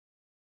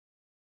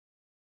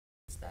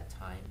It's that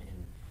time,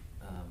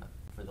 and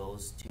for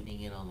those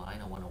tuning in online,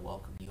 I want to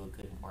welcome you. A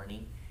good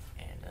morning,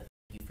 and thank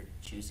you for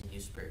choosing New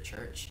Spirit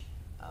Church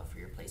for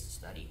your place to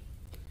study.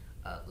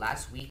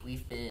 Last week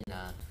we've been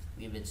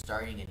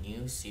starting a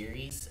new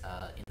series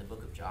in the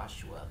book of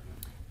Joshua,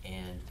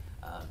 and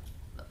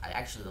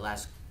actually the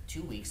last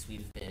 2 weeks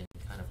we've been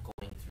kind of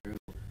going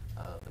through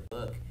the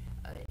book,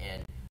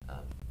 and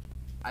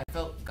I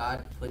felt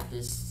God put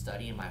this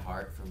study in my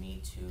heart for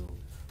me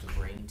to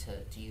bring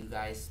to you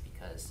guys,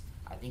 because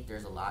I think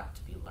there's a lot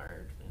to be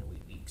learned.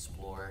 We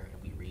explore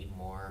and we read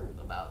more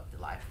about the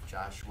life of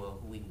Joshua,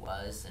 who he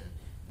was, and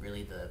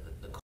really the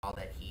call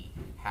that he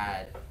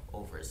had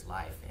over his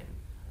life. And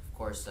of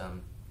course,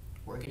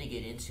 we're going to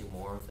get into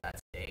more of that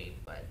today.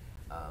 But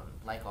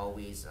like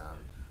always,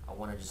 I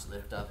want to just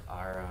lift up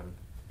our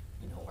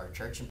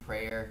church in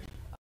prayer,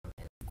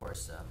 and of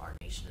course our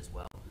nation as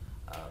well.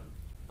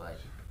 But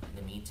in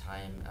the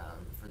meantime,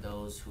 for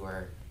those who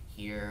are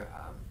here,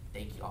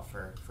 thank you all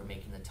for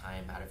making the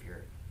time out of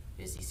your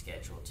busy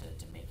schedule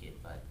to make it.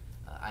 But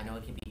I know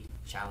it can be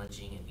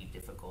challenging and be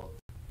difficult,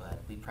 but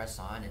we press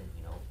on, and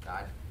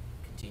God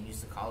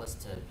continues to call us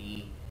to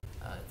be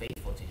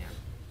faithful to Him.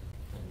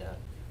 And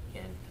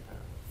again,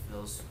 for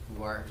those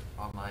who are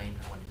online,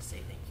 I wanted to say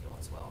thank you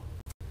as well.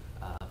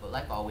 But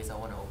like always, I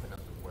want to open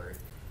up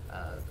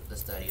the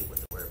study with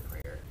the word of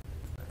prayer.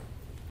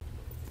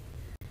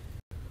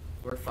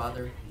 Lord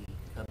Father, we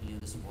come to you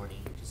this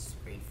morning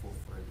just grateful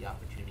for the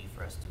opportunity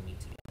for us to meet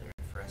together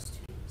and for us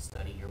to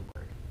study your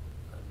word.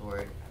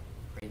 Lord,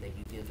 I pray that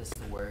you give us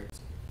the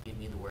words, give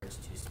me the words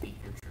to speak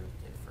your truth,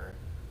 and for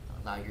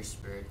allow your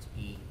spirit to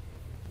be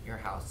in your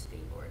house today,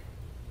 Lord.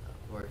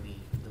 Lord, we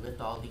lift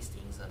all these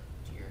things up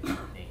to your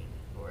name,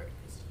 Lord,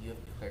 because you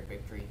have declared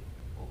victory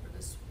over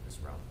this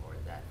realm, Lord,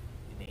 that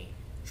we may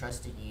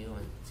trust in you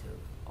and to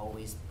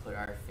always put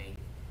our faith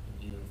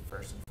in you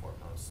first and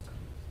foremost.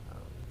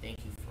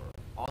 Thank you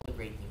for all the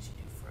great things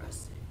you do for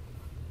us.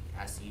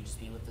 And ask that you just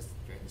be with us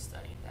during the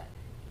study, that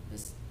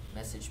this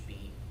message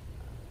be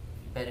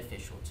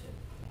beneficial to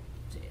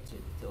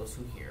those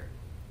who hear.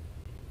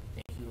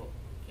 Thank you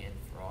again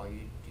for all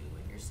you do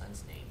in your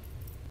Son's name.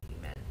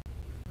 Amen.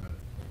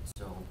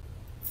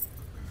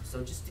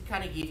 So just to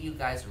kind of give you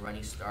guys a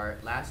running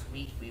start, last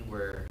week we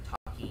were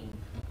talking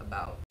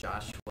about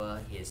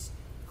Joshua, his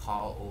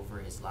call over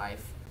his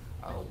life.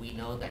 We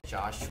know that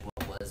Joshua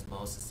was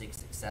Moses'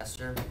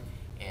 successor,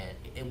 and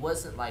it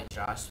wasn't like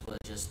Joshua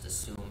just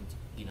assumed,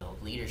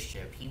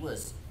 leadership. He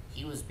was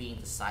being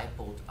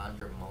discipled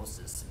under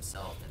Moses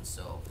himself, and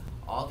so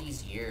all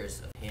these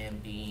years of him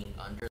being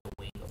under the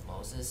wing of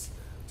Moses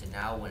to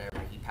now, whenever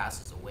he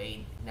passes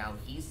away, now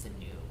he's the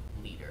new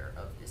leader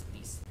of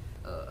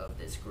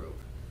this group.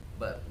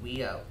 But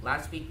we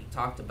last week we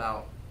talked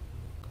about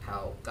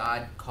how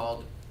God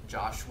called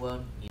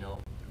Joshua.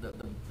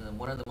 The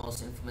one of the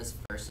most infamous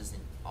verses in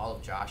all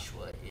of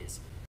Joshua is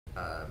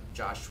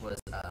Joshua's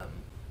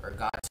or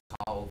God's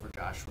call over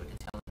Joshua to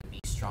tell him to be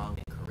strong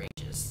and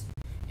courageous.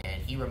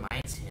 And he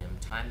reminds him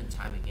time and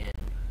time again,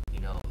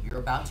 you're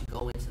about to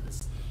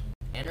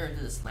enter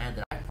into this land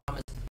that I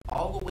promised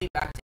all the way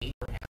back to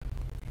Abraham,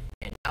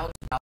 and now it's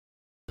about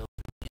to go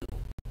to you.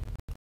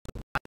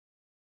 So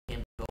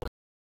him go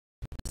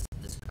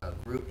this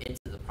group into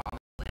the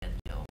promised land,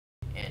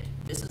 and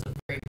this is a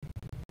very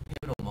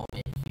pivotal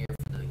moment here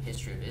for the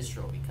history of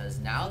Israel, because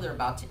now they're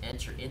about to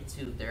enter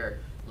into their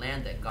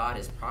land that God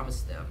has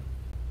promised them.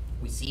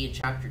 We see in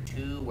chapter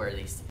 2 where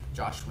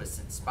Joshua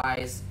sent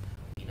spies.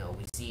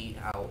 We see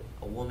how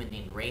a woman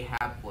named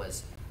Rahab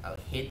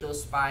hid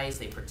those spies.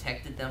 They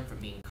protected them from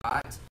being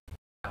caught.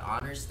 God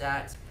honors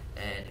that.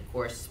 And of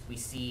course, we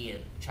see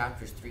in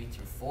chapters 3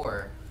 through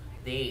 4,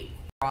 they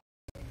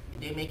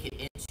make it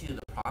into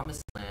the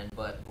promised land,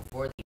 but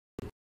before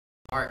they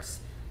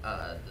marks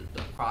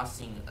the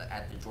crossing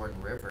at the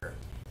Jordan River,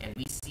 and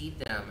we see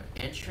them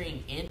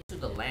entering into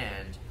the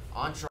land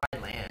on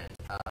dry land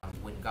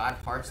when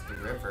God parts the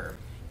river.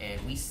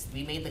 And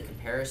we made the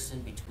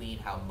comparison between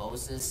how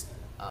Moses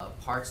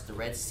parts the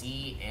Red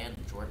Sea and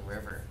the Jordan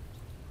River.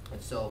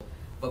 And so,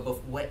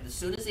 as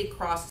soon as they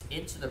crossed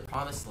into the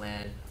promised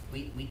land,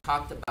 we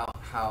talked about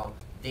how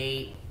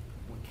they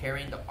were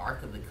carrying the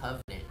Ark of the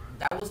Covenant.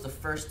 That was the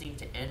first thing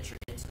to enter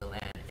into the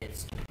land.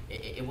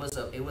 It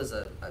was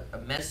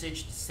a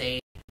message to say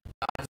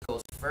God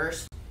goes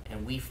first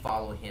and we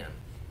follow Him.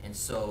 And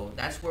so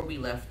that's where we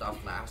left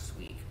off last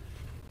week.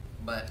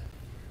 But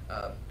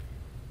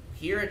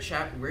here at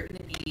chapter we're going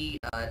to be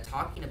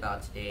talking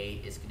about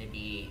today is going to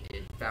be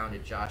found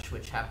in Joshua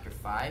chapter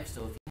 5.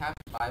 So if you have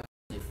the Bible,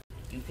 if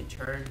you could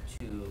turn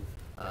to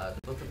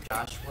the book of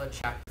Joshua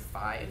chapter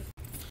 5,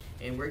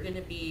 and we're going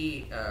to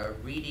be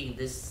reading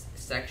this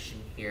section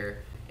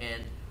here.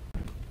 And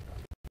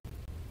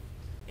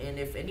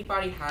if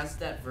anybody has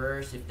that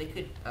verse, if they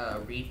could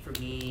read for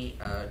me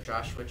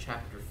Joshua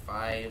chapter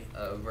 5,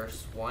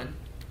 verse 1.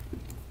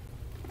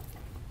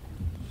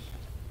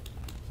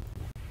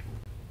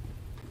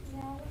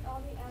 Now with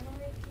all the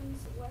Amorite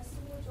kings west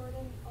of the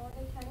Jordan, all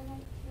the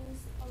Canaanite kings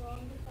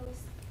along the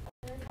coast,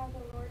 heard how the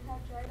Lord had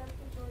dried up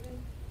the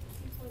Jordan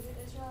before the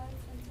Israelites,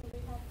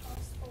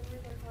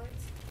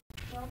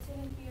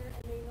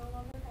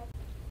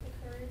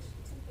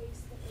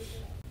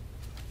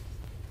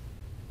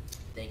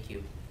 Thank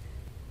you.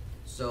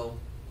 So,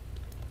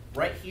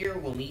 right here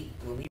when we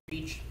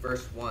reach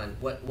verse 1,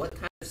 what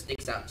kind of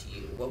sticks out to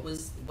you?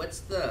 What's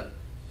the,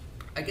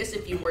 I guess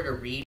if you were to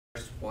read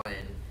verse 1,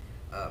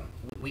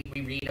 we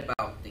read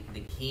about the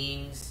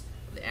kings,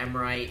 the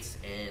Amorites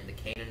and the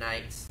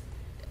Canaanites,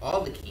 all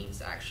the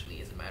kings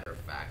actually, as a matter of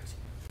fact.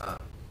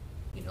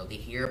 They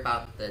hear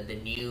about the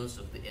news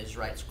of the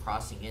Israelites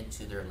crossing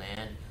into their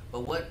land.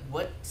 But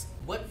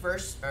what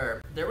verse,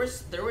 or there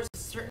was a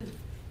certain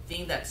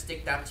thing that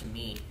sticked out to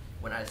me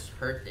when I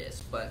heard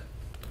this, but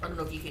I don't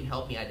know if you can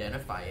help me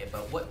identify it.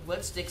 But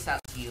what sticks out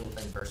to you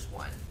in verse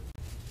 1?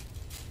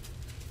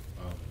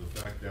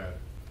 The fact that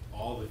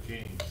all the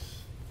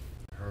kings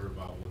heard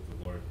about what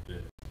the Lord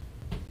did,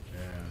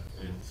 and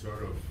it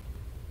sort of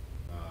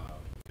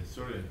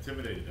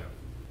intimidated them.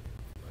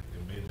 Like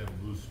it made them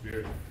lose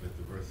spirit, that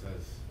the verse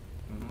says.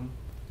 Mm-hmm.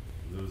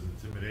 There was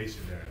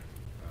intimidation there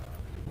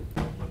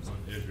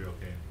when Israel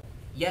came.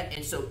 Yeah,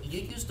 and so you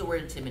used the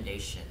word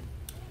intimidation.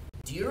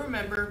 Do you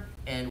remember,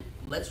 and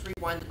let's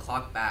rewind the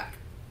clock back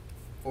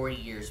 40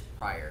 years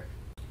prior.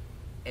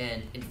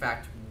 And in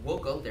fact, we'll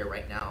go there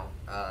right now.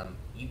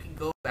 You can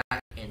go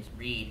back and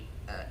read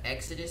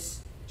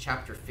Exodus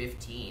chapter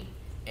 15.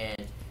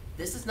 And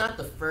this is not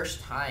the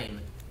first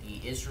time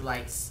the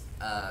Israelites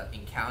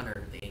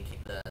encountered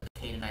the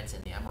Canaanites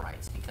and the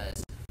Amorites,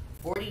 because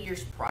 40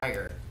 years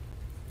prior,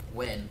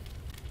 when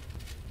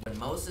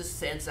Moses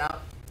sends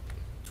out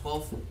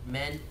 12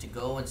 men to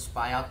go and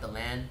spy out the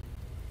land,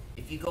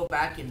 if you go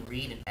back and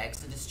read in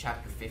Exodus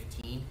chapter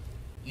 15,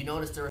 you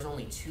notice there was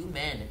only 2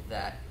 men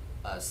that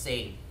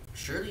say,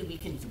 "Surely we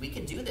can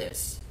do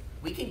this.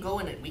 We can go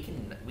and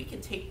we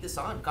can take this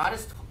on. God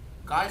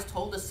has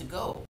told us to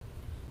go."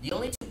 The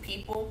only 2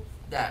 people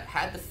that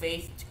had the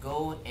faith to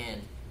go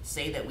and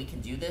say that we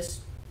can do this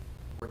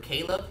were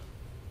Caleb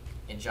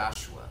and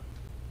Joshua.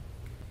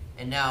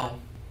 And now,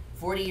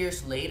 40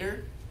 years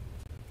later,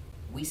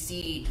 we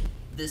see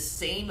this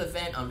same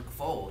event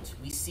unfold.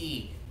 We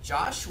see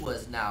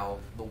Joshua's now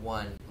the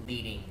one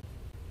leading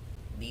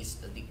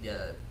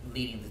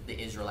the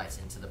Israelites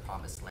into the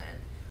promised land.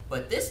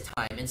 But this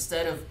time,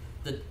 instead of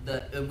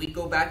we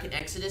go back in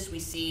Exodus, we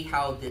see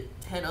how the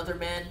 10 other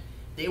men,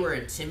 they were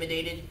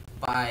intimidated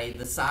by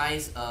the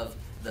size of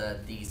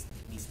these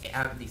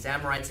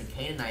Amorites and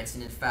Canaanites,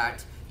 and in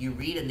fact, you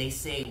read and they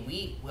say,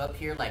 we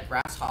appear like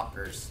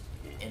grasshoppers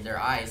in their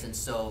eyes. And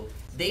so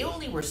they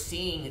only were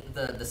seeing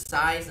the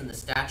size and the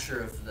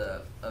stature of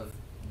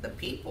the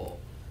people.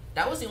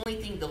 That was the only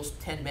thing those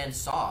 10 men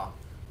saw.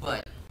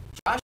 But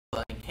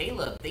Joshua and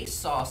Caleb, they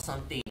saw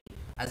something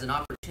as an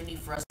opportunity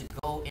for us to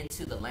go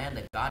into the land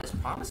that God has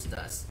promised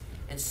us.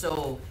 And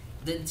so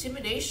the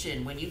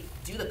intimidation, when you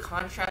do the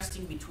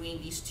contrasting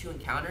between these 2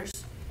 encounters,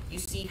 you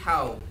see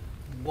how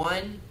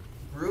one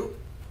group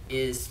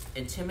is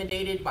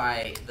intimidated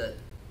by the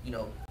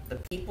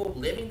people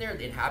living there,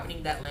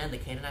 inhabiting that land, the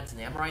Canaanites and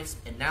the Amorites.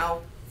 And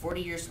now,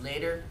 40 years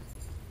later,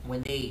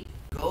 when they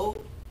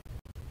go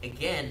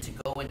again to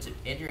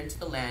enter into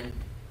the land,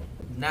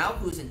 now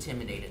who's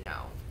intimidated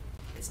now?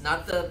 It's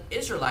not the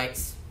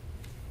Israelites,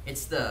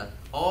 it's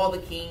all the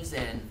kings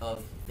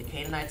of the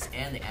Canaanites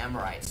and the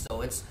Amorites.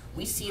 So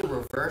we see a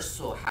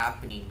reversal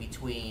happening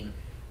between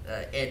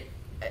it.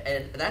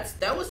 And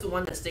that was the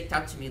one that stuck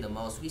out to me the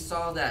most. We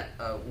saw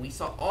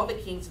all the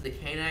kings of the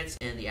Canaanites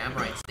and the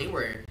Amorites. They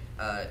were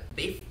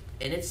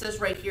and it says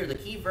right here, the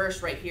key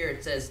verse right here,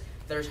 it says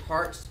their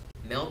hearts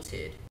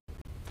melted.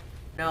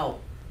 Now,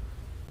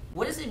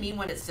 what does it mean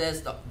when it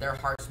says their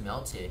hearts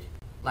melted?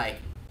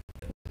 Like,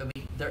 I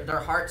mean, their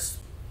hearts,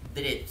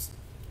 did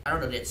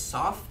it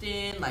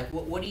soften? Like,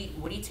 what do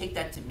you take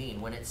that to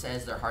mean when it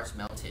says their hearts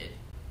melted?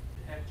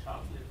 They had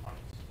chocolate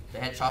hearts. They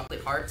had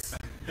chocolate hearts?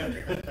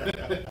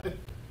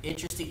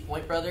 Interesting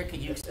point, brother.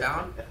 Can you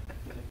expound?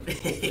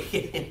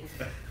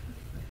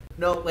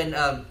 No, when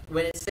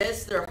it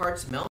says their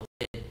hearts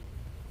melted,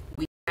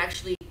 we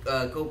actually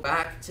go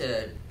back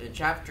to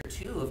chapter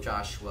 2 of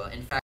Joshua.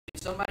 In fact,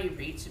 can somebody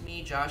read to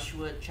me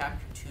Joshua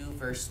chapter 2,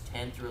 verse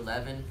 10 through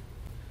 11?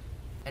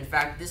 In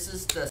fact, this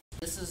is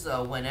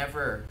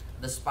whenever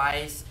the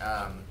spies,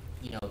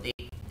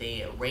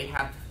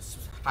 Rahab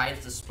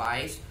hides the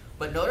spies.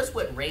 But notice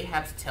what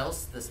Rahab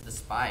tells the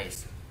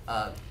spies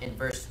in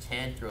verse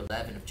 10 through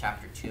 11 of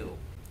chapter 2.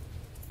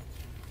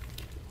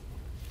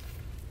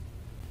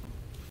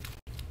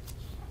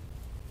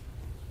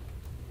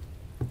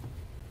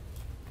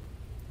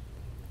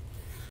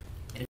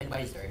 And if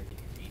anybody's there, if you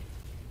can read.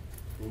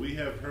 For we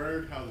have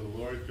heard how the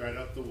Lord dried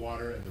up the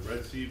water and the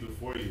Red Sea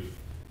before you,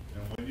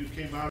 and when you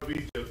came out of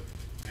Egypt,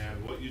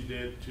 and what you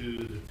did to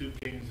the 2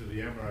 kings of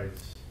the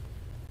Amorites,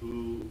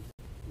 who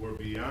were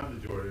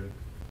beyond the Jordan,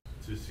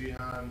 to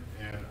Sihon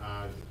and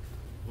Og,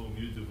 whom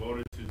you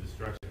devoted to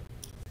destruction.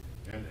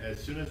 And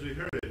as soon as we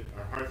heard it,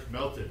 our hearts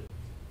melted,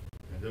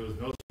 and there was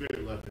no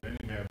spirit left in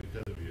any man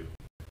because of you.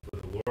 For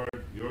the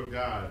Lord your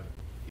God,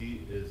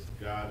 He is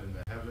God in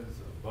the heavens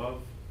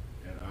above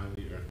and on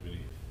the earth beneath.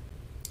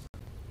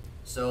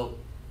 So,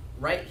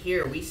 right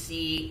here we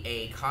see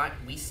a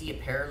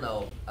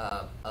parallel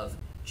of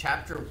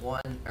chapter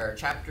 1 or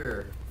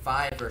chapter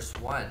 5 verse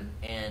 1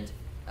 and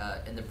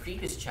in the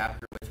previous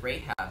chapter with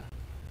Rahab.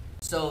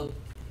 So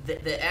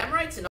the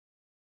Amorites and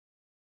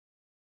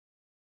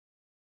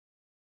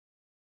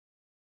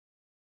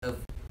of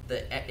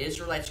the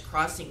Israelites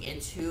crossing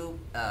into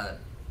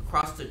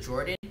across the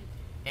Jordan,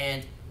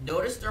 and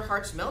notice their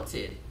hearts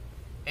melted,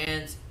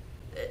 and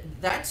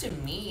that to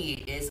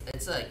me is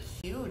it's a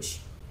huge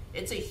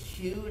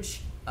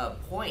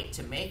point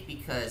to make,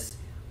 because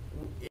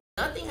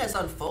nothing has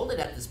unfolded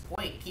at this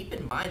point. Keep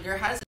in mind, there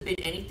hasn't been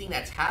anything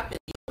that's happened.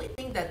 The only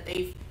thing that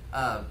they've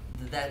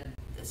that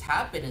has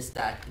happened is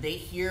that they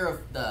hear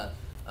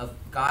of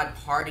God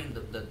parting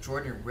the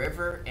Jordan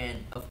River,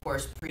 and of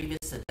course, previous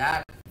to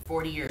that,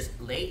 40 years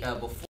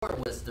before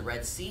was the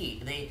Red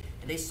Sea.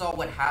 They saw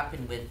what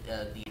happened with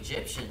the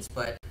Egyptians,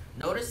 but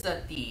notice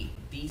that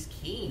these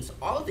kings,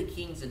 all of the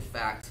kings, in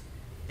fact,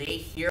 they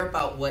hear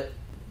about what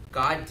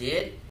God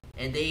did,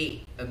 and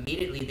they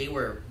immediately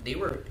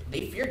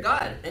they feared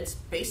God. That's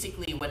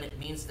basically when it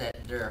means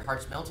that their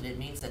hearts melted. It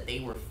means that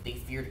they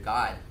feared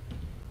God,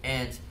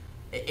 and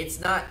it's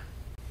not.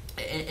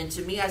 And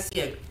to me, I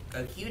see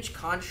a huge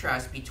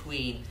contrast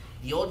between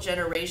the old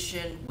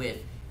generation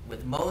with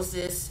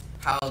Moses,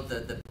 how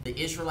the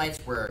Israelites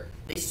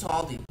they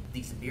saw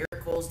these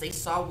miracles, they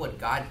saw what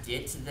God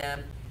did to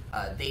them.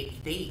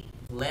 They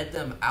led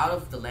them out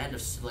of the land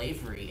of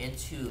slavery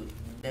into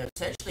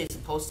essentially it's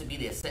supposed to be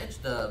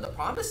the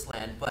promised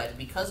land, but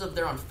because of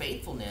their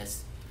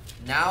unfaithfulness,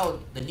 now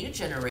the new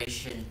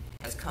generation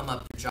has come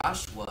up to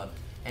Joshua,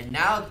 and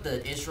now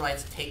the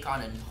Israelites take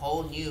on a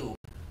whole new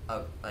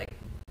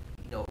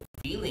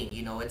feeling.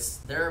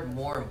 They're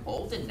more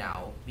emboldened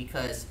now,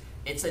 because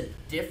it's a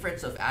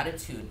difference of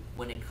attitude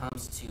when it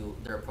comes to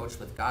their approach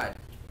with God.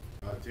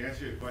 To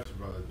answer your question,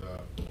 brother,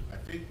 I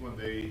think when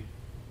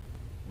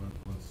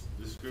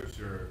this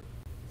scripture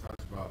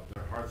talks about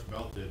their hearts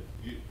melted,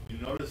 you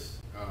notice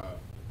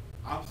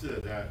opposite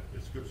of that,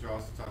 the scripture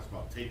also talks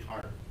about take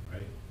heart,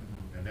 right?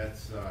 Mm-hmm. And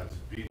that's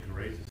just being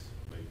courageous,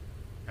 like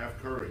have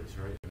courage,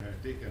 right? And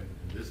I think in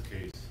this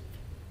case,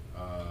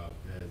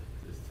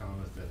 it's telling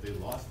us that they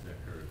lost their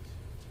courage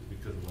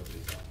because of what they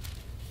saw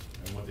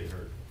and what they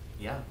heard.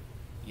 Yeah,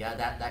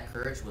 that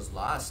courage was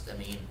lost. I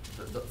mean,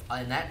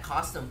 and that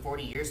cost them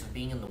 40 years of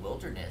being in the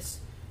wilderness.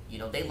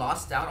 They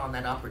lost out on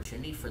that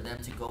opportunity for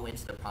them to go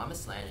into the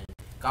promised land. And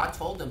God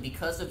told them,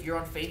 because of your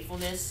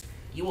unfaithfulness,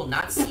 you will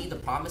not see the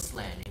promised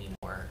land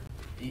anymore.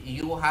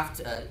 You will have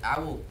to. I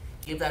will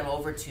give that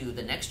over to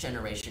the next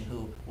generation,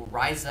 who will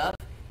rise up,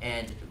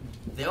 and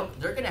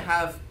they're gonna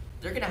have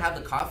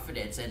the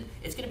confidence, and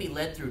it's gonna be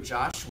led through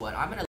Joshua. And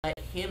I'm gonna let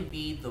him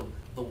be the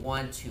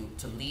one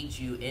to lead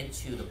you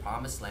into the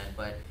promised land.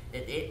 But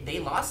they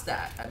lost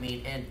that. I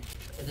mean, and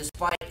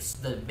despite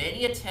the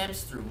many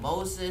attempts through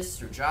Moses,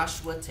 through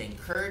Joshua, to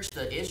encourage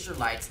the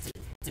Israelites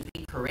to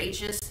be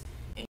courageous,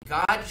 and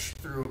God,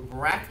 through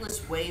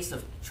miraculous ways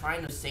of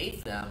trying to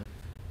save them,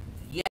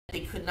 yet they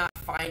could not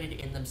find it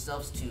in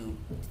themselves to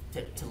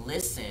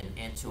listen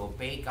and to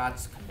obey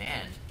God's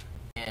command.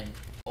 And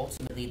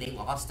ultimately, they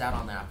lost out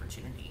on that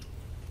opportunity.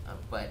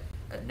 But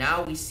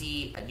now we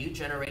see a new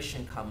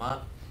generation come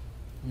up.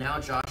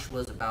 Now Joshua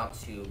is about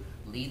to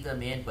lead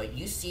them in, but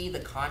you see the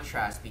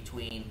contrast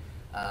between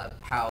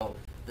how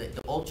the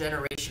old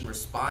generation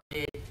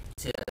responded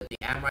to the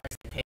Amorites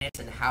and Canaanites,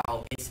 and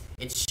how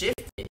it's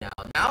shifted now.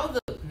 Now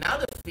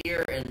the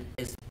fear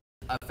is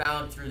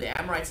found through the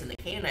Amorites and the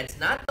Canaanites.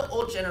 Not the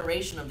old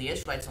generation of the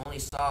Israelites only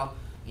saw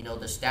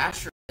the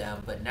stature of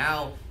them, but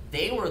now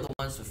they were the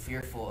ones who were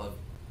fearful of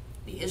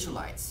the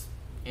Israelites.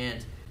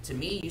 And to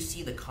me, you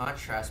see the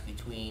contrast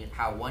between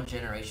how one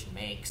generation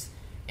makes,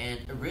 and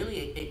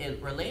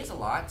it relates a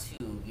lot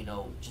to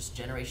just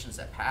generations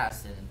that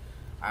passed. And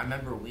I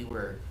remember we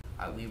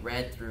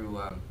read through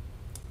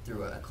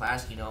a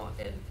class,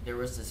 and there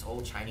was this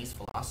old Chinese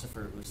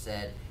philosopher who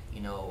said,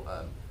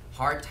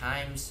 hard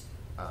times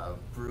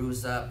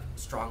bruise up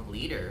strong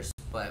leaders,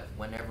 but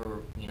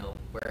whenever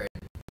we're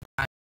in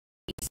times,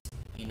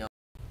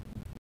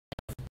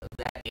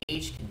 that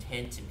age can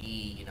tend to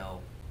be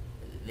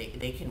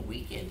they can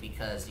weaken,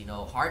 because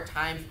hard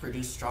times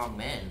produce strong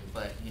men,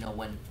 but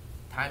when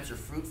times are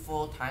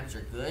fruitful, times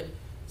are good,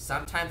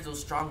 sometimes those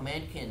strong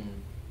men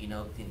can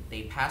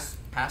they pass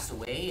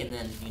away, and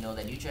then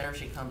the new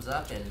generation comes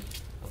up, and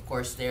of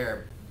course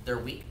they're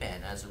weak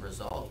men as a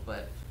result.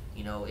 But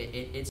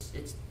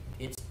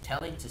it's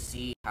telling to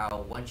see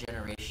how one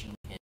generation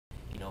can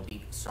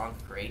be strong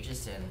and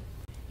courageous. And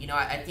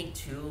I think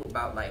too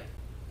about like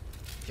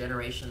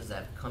generations that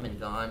have come and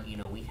gone.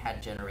 We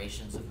had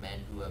generations of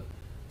men who have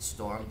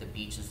stormed the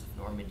beaches of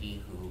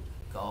Normandy, who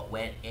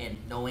went in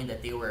knowing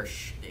that they were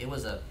they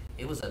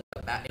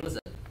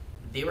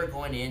were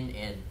going in,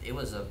 and it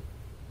was a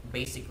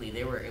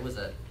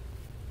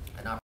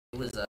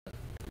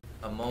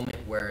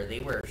moment where they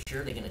were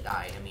surely going to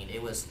die. I mean,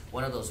 it was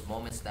one of those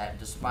moments that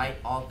despite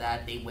all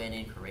that, they went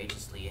in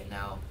courageously. And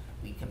now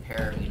we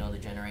compare the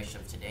generation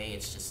of today,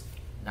 it's just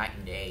night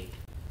and day.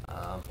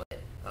 But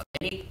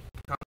any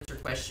comments or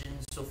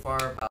questions so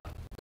far about the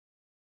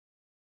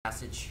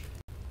passage?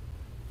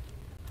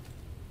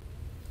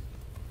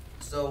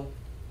 so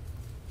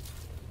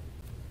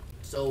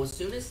as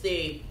soon as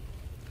they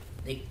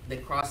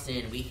cross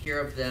in, we hear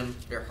of them,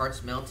 their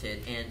hearts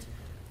melted, and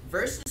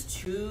verses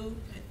 2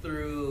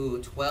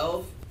 through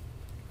 12,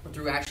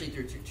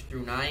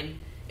 through 9,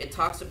 it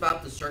talks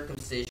about the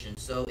circumcision.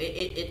 So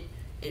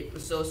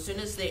so as soon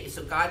as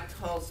God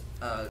tells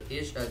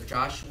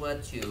Joshua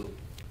to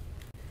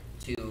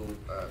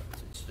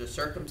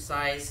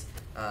circumcise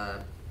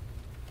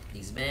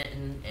these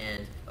men,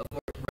 and of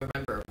course,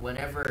 remember,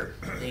 whenever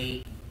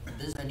a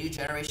new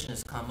generation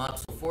has come up,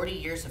 so 40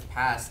 years have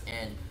passed,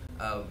 and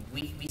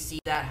we see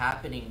that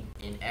happening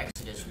in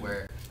Exodus,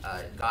 where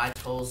God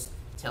tells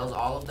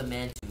all of the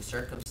men to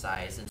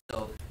circumcise, and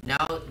so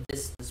now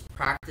this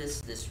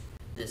practice, this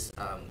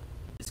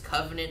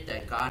covenant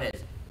that God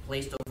has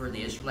placed over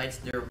the Israelites,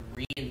 they're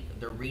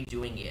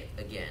redoing it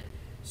again.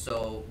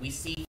 So we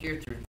see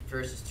here through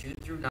verses 2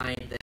 through 9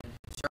 that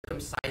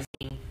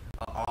circumcising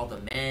all the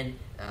men,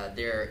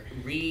 they're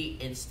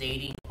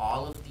reinstating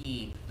all of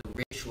the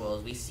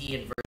rituals. We see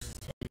in verses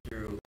 10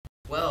 through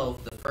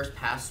 12, the first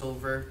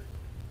Passover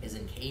is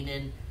in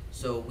Canaan.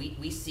 So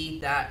we see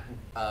that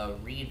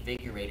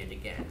reinvigorated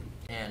again.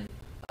 And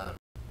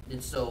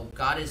so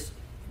God is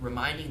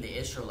reminding the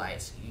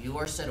Israelites, you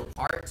are set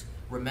apart.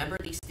 Remember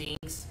these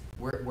things.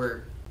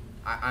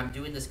 I'm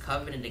doing this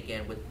covenant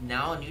again with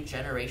now a new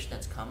generation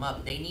that's come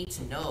up. They need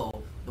to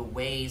know the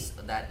ways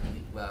that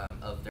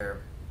of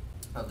their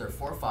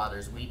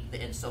forefathers.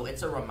 And so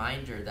it's a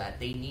reminder that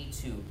they need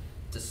to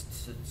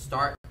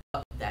start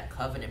up that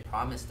covenant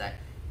promise that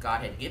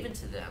God had given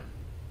to them.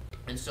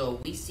 And so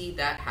we see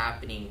that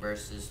happening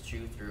verses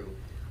 2 through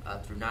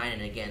 9,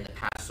 and again the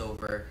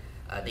Passover.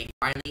 They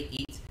finally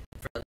eat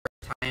for the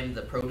first time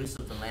the produce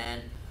of the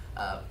land.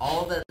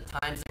 All the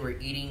times they were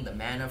eating the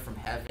manna from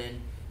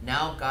heaven.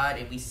 Now God,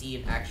 and we see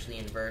it actually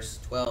in verse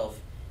 12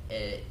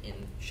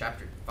 in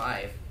chapter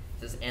 5, it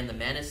says, and the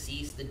manna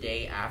ceased the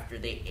day after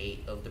they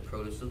ate of the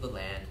produce of the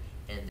land,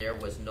 and there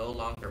was no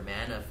longer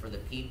manna for the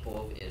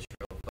people of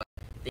Israel, but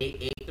they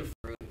ate the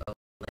fruit of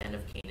the land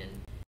of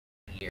Canaan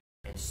that year.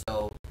 And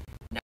so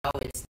now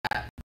it's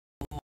that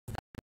removal of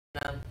that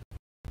manna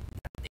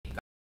that they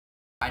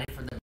provided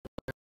for them,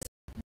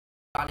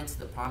 got into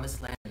the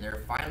promised land, and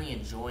they're finally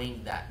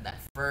enjoying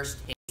that first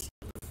taste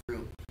of the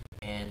fruit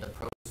and the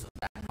produce of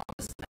that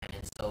promised land.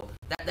 And so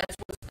that's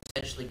what's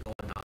essentially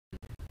going on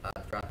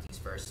throughout these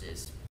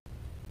verses.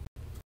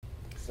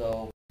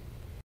 So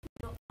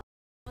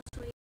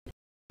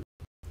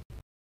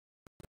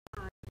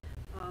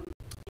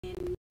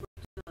in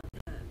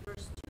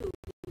verse 2,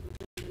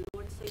 the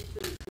Lord said to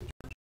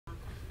Joshua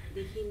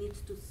that he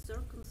needs to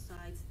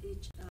circumcise the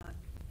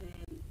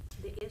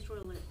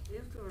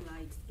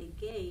Israelites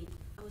again.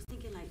 I was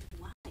thinking, like,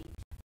 why?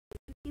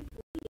 Keep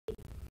reading,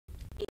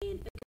 and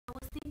I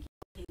was thinking,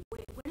 okay,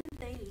 where did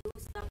they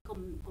lose that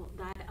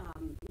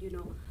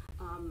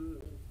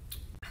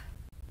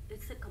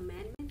it's a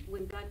commandment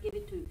when God gave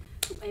it to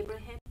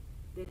Abraham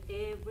that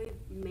every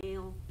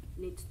male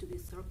needs to be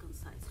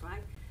circumcised,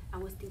 right? I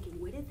was thinking,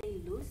 where did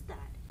they lose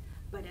that?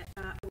 But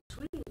I was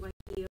reading right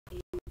here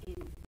in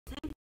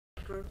 10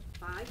 chapter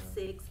 5,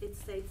 6, it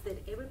says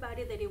that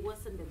everybody that it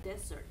was in the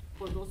desert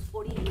for those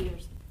 40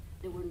 years,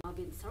 they were not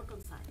being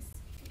circumcised.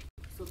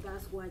 So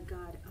that's why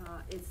God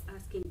is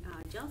asking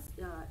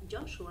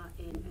Joshua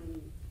in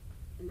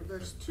the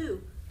verse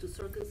 2 to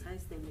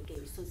circumcise them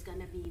again. So it's going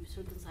to be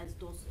circumcised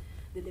those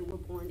that they were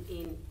born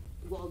in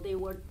while they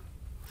were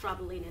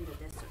traveling in the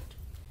desert.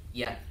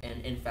 yeah,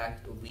 and in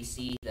fact, we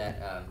see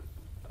that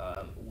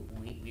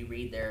we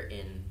read there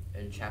in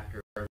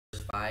chapter verse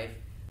 5,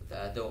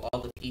 though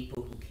all the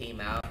people who came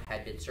out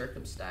had been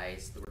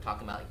circumcised, we're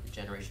talking about like the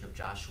generation of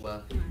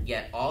Joshua,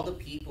 yet all the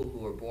people who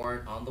were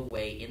born on the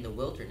way in the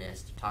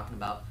wilderness, talking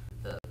about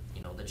the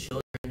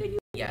children,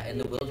 in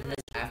the wilderness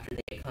after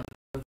they had come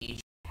out of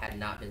Egypt, had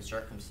not been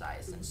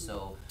circumcised. Mm-hmm. And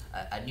so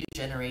a new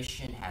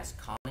generation has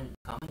come and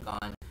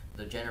gone,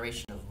 the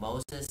generation of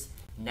Moses,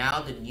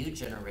 now the new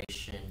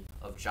generation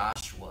of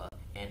Joshua,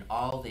 and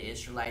all the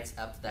Israelites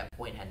up to that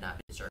point had not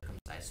been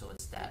circumcised. So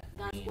it's that.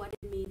 That's what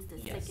it means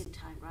the second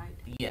time, right?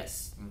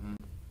 Yes. Mm-hmm.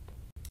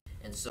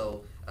 And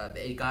so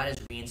God is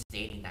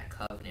reinstating that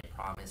covenant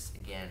promise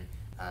again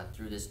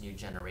through this new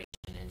generation.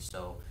 And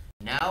so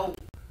now,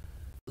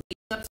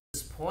 leading up to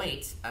this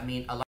point, I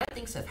mean, a lot of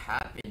things have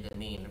happened. I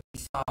mean, we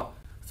saw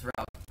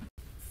throughout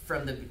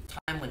from the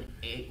time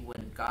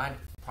when God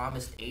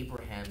promised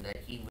Abraham that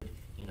he would,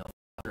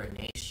 father a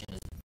nation as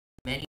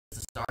many as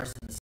the stars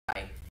in the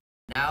sky.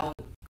 Now,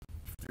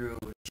 through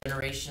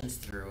generations,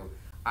 through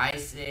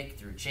Isaac,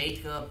 through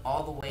Jacob,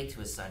 all the way to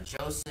his son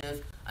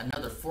Joseph,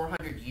 another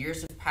 400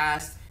 years have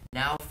passed.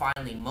 Now,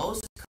 finally,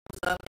 Moses comes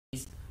up.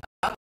 He's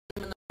about to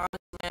live in the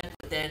promised land,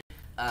 but then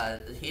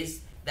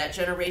that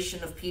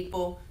generation of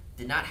people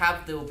did not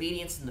have the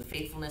obedience and the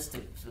faithfulness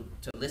to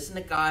listen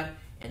to God,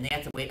 and they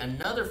had to wait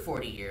another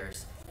 40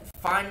 years. And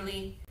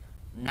finally,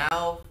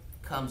 now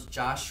comes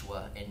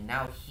Joshua, and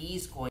now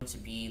he's going to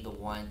be the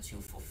one to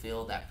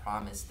fulfill that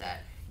promise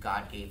that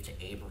God gave to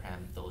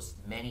Abraham those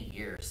many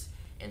years.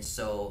 And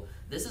so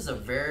this is a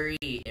very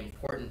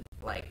important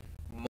like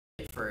moment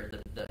for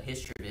the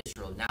history of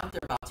Israel. Now they're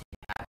about to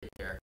inhabit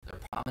their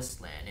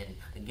promised land, and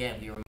again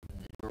we're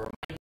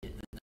reminded that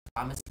the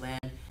promised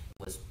land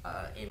was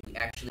and we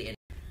actually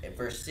in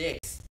verse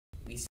 6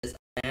 we says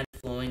a land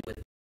flowing with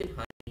milk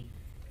and honey,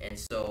 and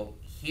so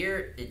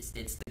here it's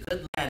the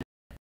good land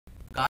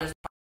God has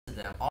promised to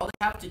them. All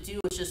they have to do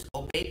is just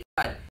obey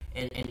God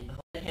and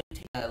let Him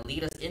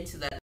lead us into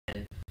that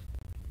land.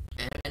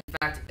 And in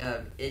fact,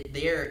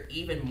 they're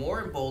even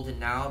more emboldened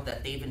now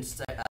that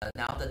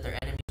now that their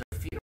enemies are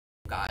fearful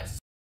of God. So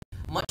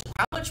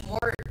how much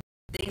more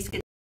things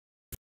can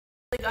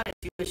all they gotta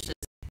do is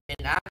just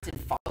enact and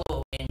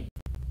follow and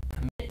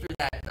commit through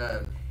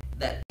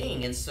that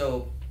thing. And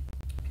so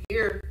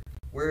here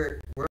we're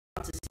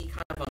about to see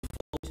kind of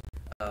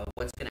unfold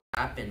what's gonna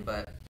happen,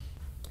 but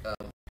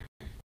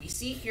we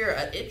see here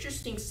an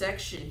interesting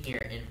section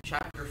here in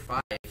chapter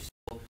 5.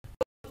 So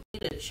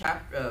to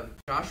chapter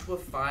Joshua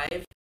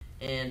 5,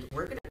 and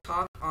we're going to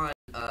talk on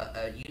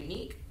a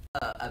unique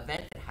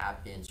event that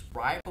happens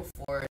right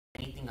before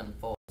anything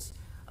unfolds.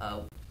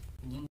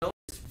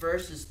 Notice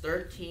verses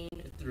 13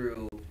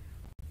 through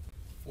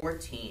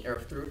 14, or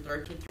through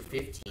 13 through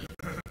 15.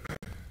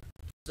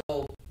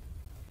 So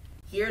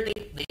here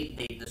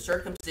the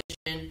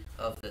circumcision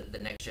of the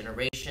next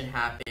generation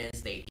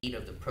happens. They eat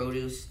of the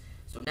produce.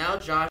 So now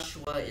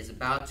Joshua is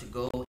about to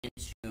go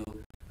into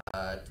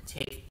to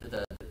take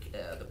the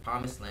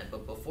promised land.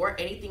 But before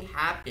anything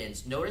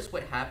happens, notice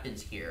what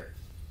happens here.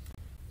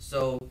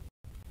 So,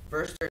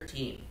 verse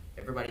 13.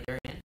 Everybody there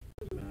in?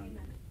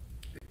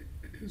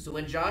 So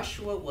when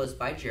Joshua was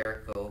by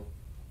Jericho,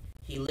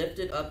 he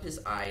lifted up his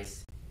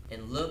eyes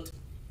and looked,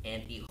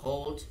 and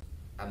behold,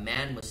 a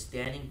man was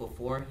standing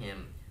before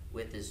him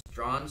with his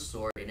drawn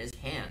sword in his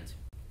hand.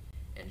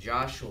 And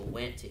Joshua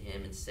went to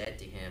him and said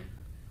to him,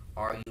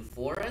 "Are you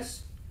for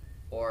us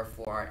or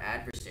for our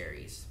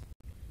adversaries?"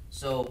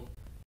 So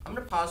I'm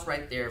going to pause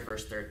right there,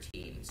 verse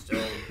 13. So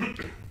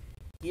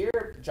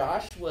here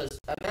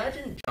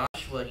imagine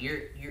Joshua,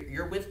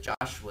 you're with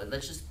Joshua.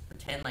 Let's just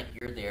pretend like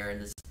you're there in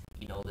this,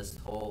 this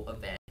whole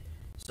event.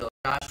 So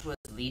Joshua's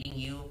leading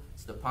you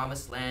to the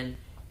promised land,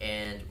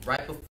 and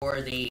right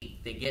before they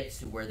get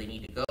to where they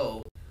need to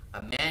go,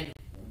 a man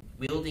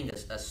wielding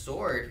a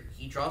sword,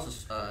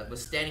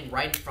 was standing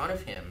right in front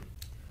of him.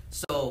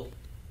 So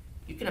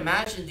you can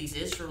imagine these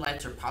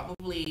Israelites are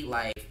probably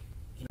like,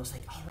 it's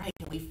like, all right,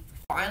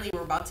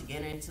 we're about to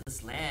get into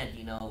this land,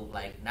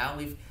 like now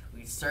we've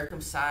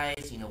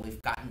circumcised,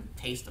 we've gotten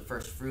to taste the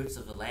first fruits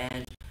of the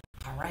land.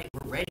 All right,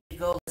 we're ready to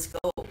go, let's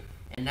go.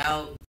 And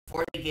now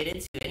before they get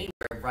into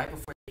anywhere, right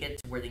before they get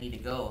to where they need to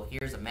go,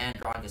 here's a man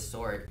drawing his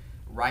sword,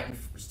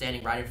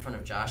 standing right in front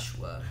of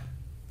Joshua.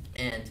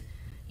 And,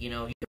 you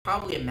can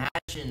probably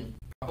imagine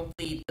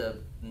the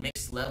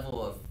mixed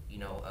level of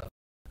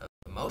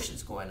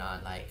emotions going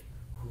on, like,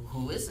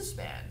 who is this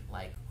man?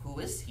 Like, who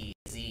is he?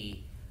 Is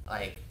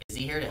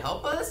he here to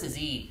help us? Is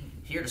he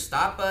here to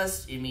stop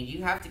us? I mean,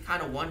 you have to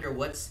kind of wonder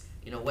what's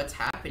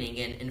happening.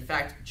 And in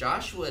fact,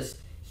 Joshua's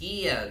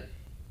he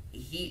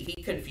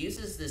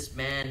confuses this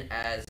man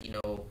as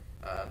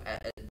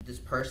this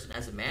person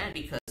as a man,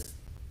 because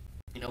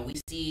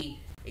we see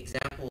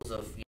examples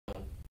of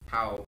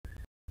how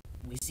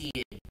we see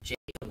in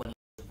Jacob when he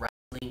was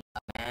wrestling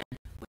a man,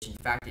 which in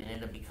fact it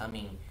ended up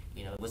becoming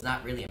it was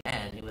not really a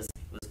man, it was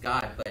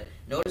God. But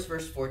notice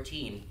verse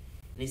 14,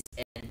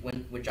 and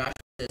when Joshua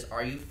says,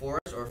 "Are you for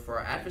us or for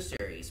our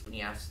adversaries?" when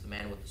he asks the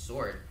man with the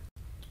sword,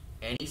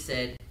 and he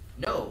said,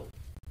 "No,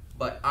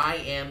 but I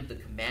am the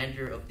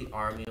commander of the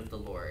army of the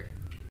Lord.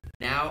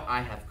 Now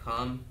I have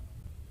come."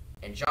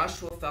 And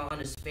Joshua fell on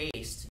his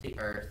face to the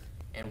earth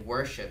and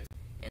worshipped,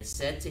 and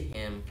said to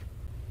him,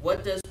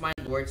 "What does my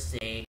Lord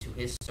say to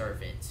his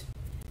servant?"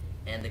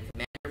 And the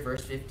commander,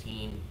 verse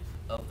 15,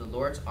 of the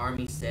Lord's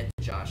army said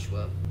to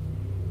Joshua,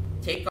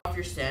 "Take off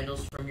your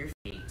sandals from your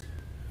feet,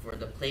 for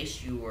the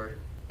place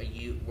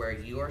where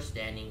you are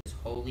standing is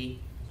holy."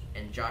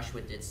 And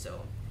Joshua did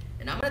so.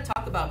 And I'm going to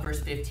talk about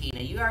verse 15,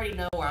 and you already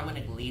know where I'm going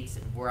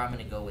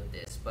to go with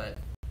this. But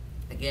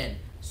again,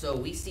 so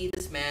we see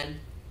this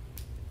man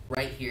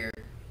right here.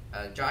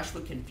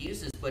 Joshua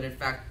confuses, but in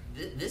fact,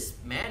 this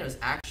man was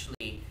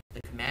actually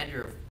the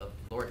commander of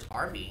the Lord's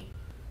army.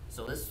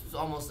 So this was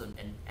almost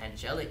an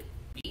angelic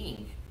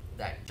being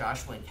that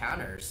Joshua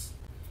encounters.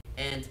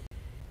 And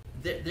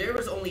there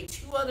was only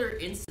two other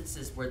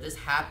instances where this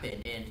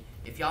happened. And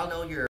if y'all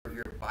know your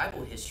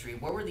Bible history,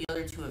 what were the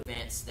other two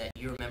events that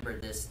you remember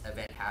this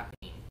event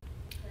happening?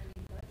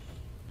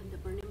 And the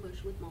burning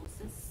bush with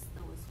Moses,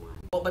 that was one.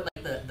 Well, but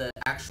like the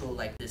actual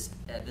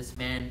this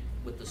man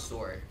with the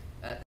sword.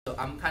 So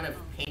I'm kind of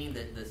painting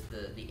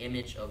the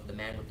image of the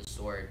man with the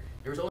sword.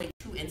 There was only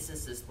two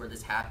instances where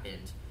this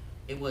happened.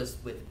 It was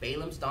with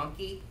Balaam's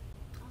donkey.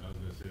 I was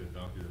going to say the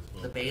donkey that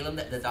spoke.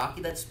 The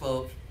donkey that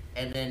spoke,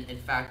 and then in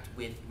fact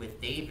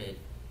with David.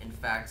 In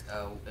fact,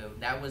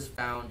 that was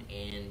found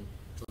in,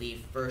 I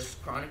believe,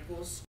 First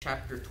Chronicles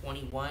chapter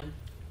 21.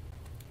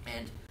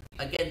 And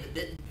again,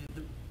 the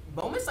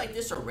moments like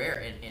this are rare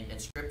in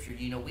Scripture.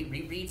 We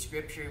read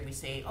Scripture and we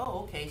say,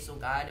 "Oh, okay, so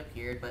God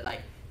appeared," but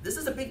like this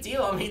is a big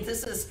deal. I mean,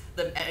 this is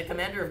the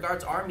commander of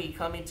God's army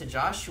coming to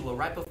Joshua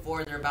right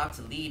before they're about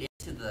to lead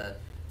into the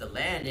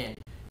land, and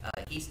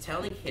he's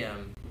telling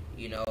him,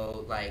 you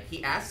know, like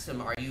he asks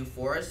him, "Are you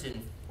for us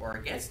or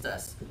against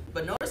us?"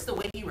 But notice the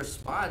way he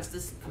responds.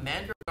 This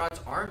commander of God's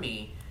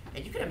army,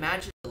 and you can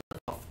imagine the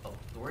level of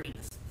authority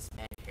this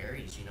man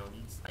carries. You know,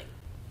 he's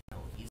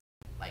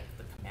like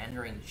the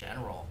commander in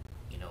general.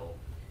 You know,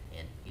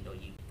 and you know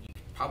you can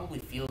probably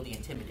feel the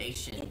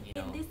intimidation.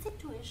 In this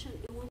situation,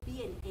 it will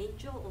be an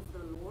angel of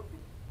the Lord,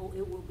 or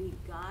it will be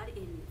God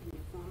in the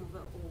form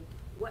of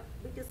what?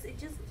 Because it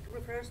just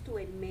refers to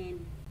a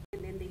man,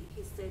 and then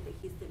he said that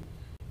he's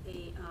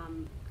a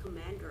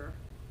commander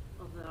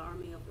of the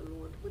army of the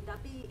Lord. Would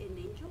that be an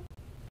angel?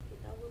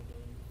 That would be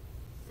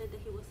said that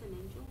he was an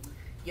angel?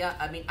 Yeah,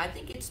 I mean, I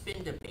think it's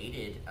been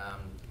debated.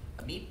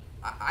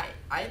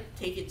 I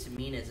take it to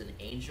mean as an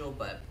angel,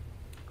 but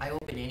I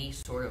open any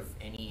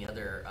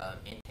other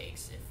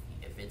intakes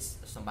if it's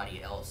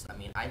somebody else. I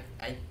mean,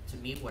 to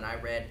me when I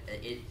read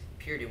it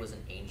appeared it was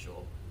an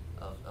angel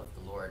of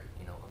the Lord,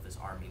 you know, of His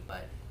army.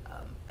 But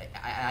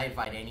I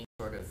invite any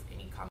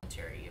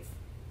commentary if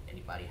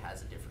anybody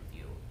has a different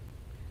view.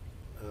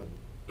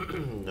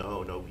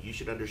 No, you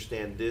should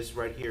understand this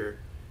right here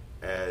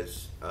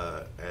as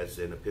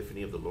an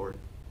epiphany of the Lord.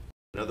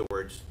 In other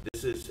words,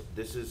 this is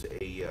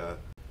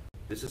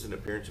an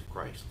appearance of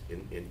Christ,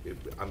 and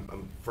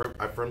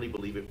I firmly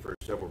believe it for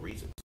several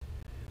reasons.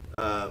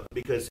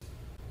 Because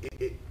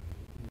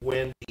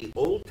when the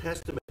Old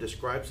Testament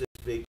describes this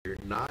figure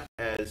not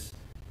as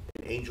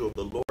an angel of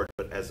the Lord,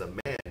 but as a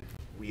man,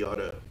 we ought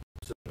to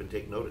sit up and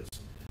take notice.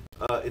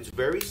 It's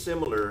very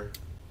similar.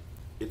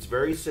 It's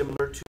very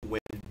similar to when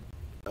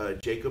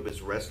Jacob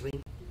is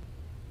wrestling,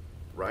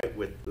 right?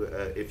 With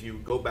if you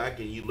go back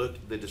and you look,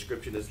 the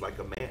description is like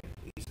a man.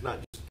 He's not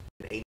just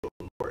an angel of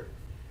the Lord.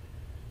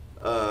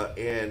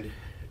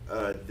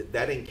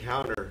 That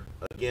encounter,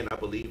 again, I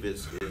believe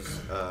is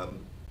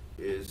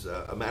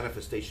a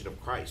manifestation of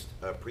Christ,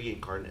 a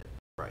pre-incarnate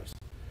Christ.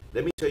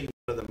 Let me tell you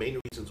one of the main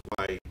reasons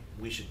why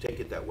we should take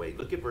it that way.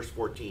 Look at verse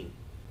 14.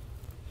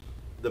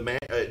 The man,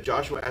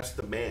 Joshua asked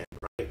the man,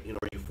 right? You know,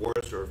 are you for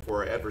us or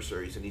for our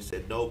adversaries? And he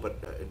said, no,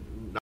 but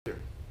neither.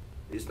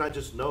 It's not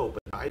just no,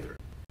 but neither.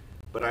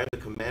 But I am the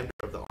commander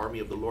of the army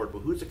of the Lord. But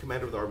who's the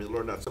commander of the army of the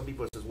Lord? Now, some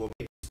people say, well,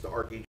 maybe it's the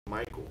Archangel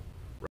Michael,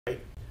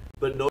 right?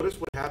 But notice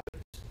what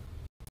happens.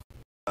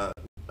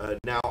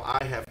 Now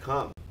I have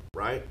come,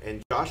 right?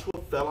 And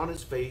Joshua fell on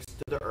his face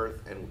to the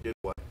earth and did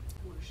what?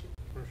 Worship.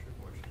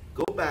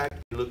 Go back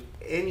and look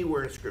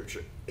anywhere in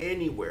Scripture,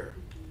 anywhere.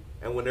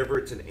 And whenever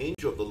it's an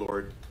angel of the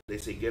Lord, they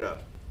say, get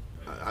up.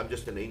 I'm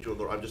just an angel of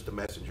the Lord. I'm just a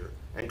messenger.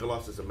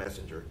 Angelos is a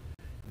messenger.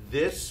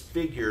 This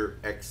figure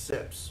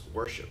accepts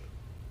worship.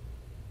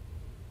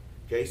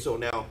 Okay, so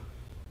now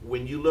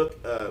when you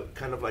look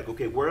kind of like,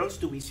 okay, where else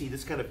do we see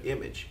this kind of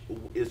image?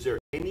 Is there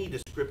any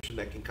description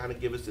that can kind of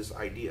give us this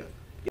idea?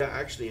 Yeah,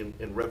 actually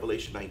in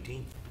Revelation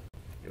 19.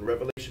 In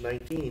Revelation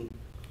 19,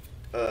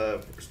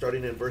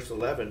 starting in verse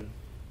 11,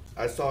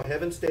 I saw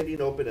heaven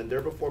standing open, and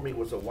there before me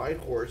was a white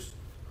horse,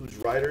 whose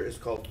rider is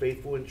called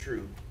Faithful and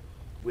True.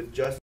 With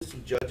justice he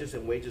judges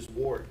and wages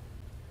war.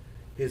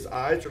 His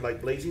eyes are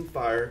like blazing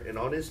fire, and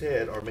on his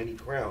head are many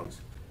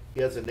crowns.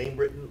 He has a name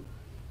written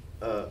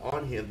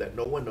on him that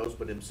no one knows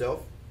but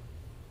himself.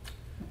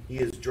 He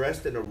is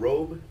dressed in a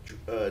robe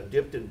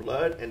dipped in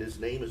blood, and his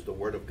name is the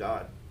Word of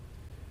God.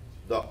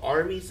 The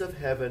armies of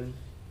heaven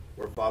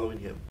were following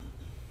him,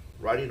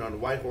 riding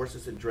on white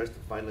horses and dressed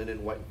in fine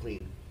linen, white and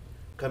clean.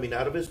 Coming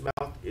out of his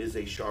mouth is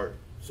a sharp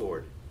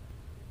sword,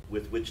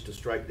 with which to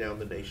strike down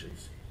the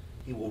nations.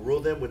 He will rule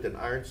them with an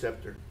iron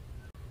scepter.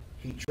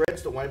 He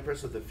treads the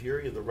winepress of the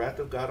fury of the wrath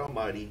of God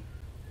Almighty,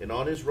 and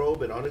on his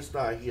robe and on his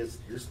thigh he has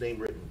this name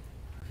written,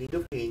 King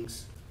of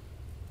Kings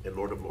and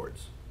Lord of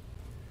Lords.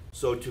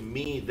 So to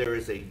me, there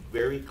is a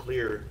very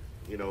clear,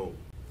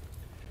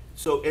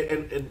 so,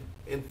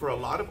 and for a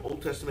lot of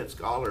Old Testament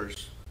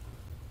scholars,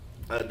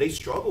 they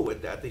struggle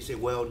with that. They say,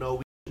 well, no,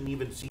 we didn't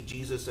even see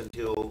Jesus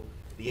until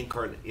the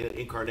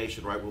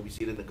incarnation, right, when we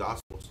see it in the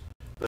Gospels.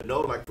 But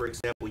no, like, for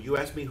example, you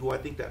asked me who I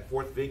think that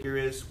fourth figure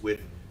is with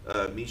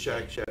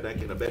Meshach, Shadrach,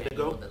 and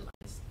Abednego.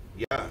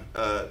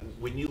 Yeah,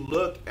 when you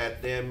look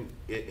at them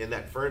in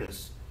that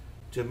furnace,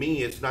 to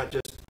me, it's not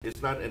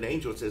an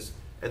angel. It says,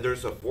 and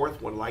there's a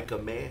fourth one like a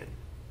man.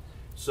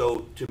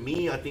 So to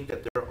me, I think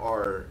that there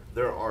are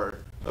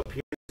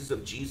appearances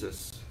of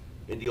Jesus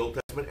in the Old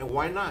Testament, and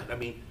why not? I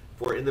mean,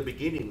 for in the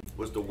beginning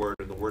was the Word,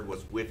 and the Word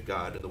was with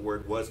God, and the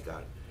Word was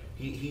God.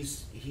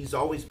 He's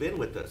always been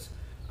with us.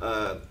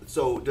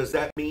 So does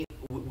that mean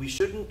we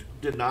shouldn't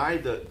deny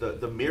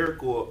the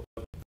miracle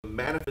of the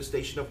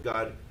manifestation of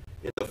God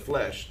in the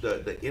flesh,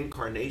 the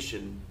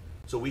incarnation?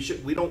 So we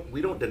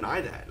don't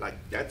deny that.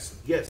 Like that's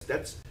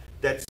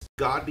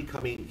God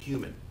becoming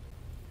human,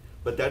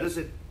 but that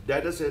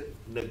doesn't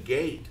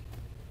negate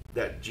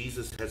that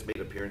Jesus has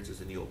made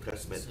appearances in the Old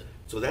Testament.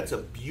 So that's a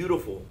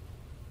beautiful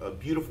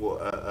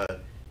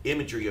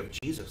imagery of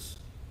Jesus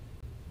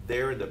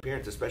there in the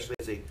appearance, especially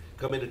as they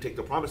come in to take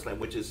the promised land,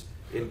 which is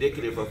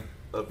indicative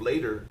of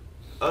later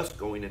us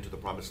going into the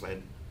promised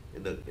land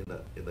in the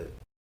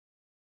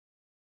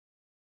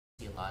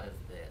See a lot of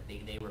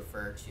they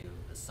refer to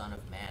the Son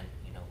of Man.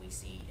 You know, we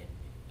see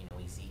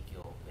in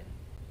Ezekiel and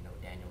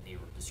Daniel, they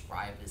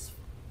describe this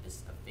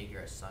a figure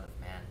as Son of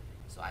Man.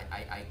 So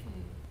I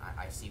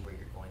see where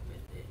you're going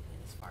with it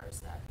as far as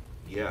that.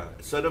 Yeah,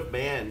 Son of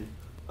Man,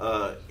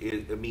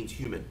 it means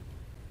human.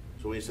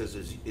 So when he says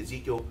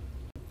Ezekiel,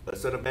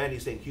 Son of Man,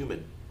 he's saying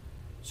human.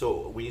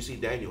 So when you see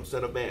Daniel,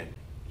 Son of Man,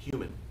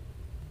 human.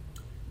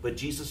 But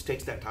Jesus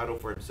takes that title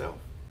for himself.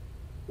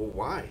 Well,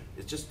 why?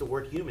 It's just the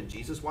word human.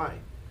 Jesus, why?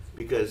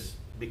 Because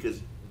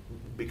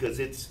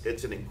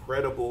it's an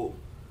incredible.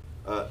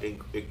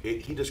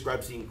 He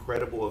describes the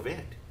incredible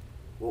event.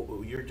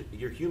 Well,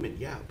 you're human,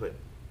 yeah, but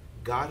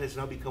God has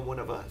now become one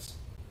of us.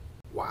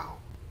 Wow,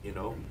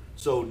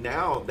 So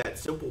now that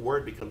simple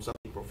word becomes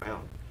something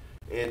profound.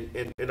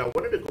 And I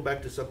wanted to go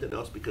back to something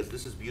else because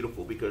this is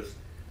beautiful because,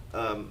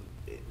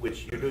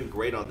 which you're doing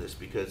great on this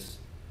because,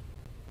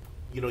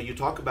 you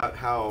talk about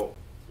how,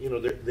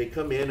 they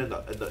come in and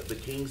the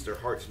kings, their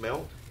hearts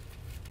melt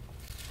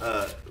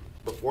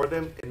before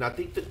them. And I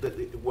think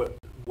that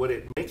what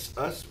it makes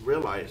us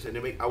realize, and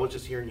I was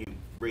just hearing you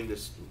bring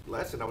this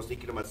lesson, I was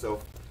thinking to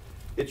myself,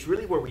 it's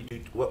really where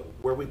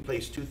we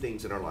place two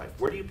things in our life.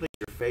 Where do you place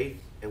your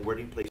faith and where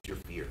do you place your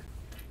fear?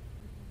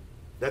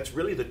 That's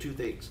really the two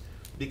things.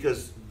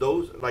 Because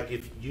those, like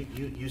if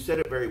you said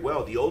it very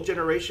well, the old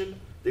generation,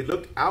 they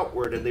looked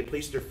outward and they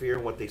placed their fear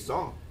in what they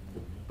saw.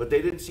 But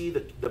they didn't see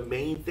the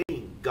main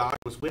thing. God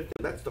was with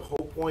them. That's the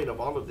whole point of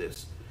all of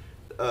this.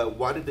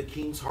 Why did the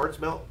king's hearts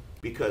melt?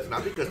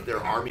 Not because their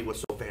army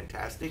was so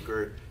fantastic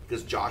or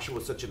because Joshua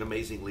was such an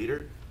amazing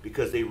leader,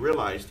 because they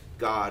realized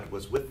God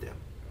was with them.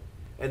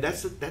 And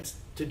that's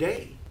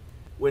today.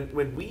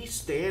 When we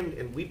stand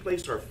and we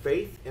place our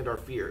faith and our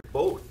fear,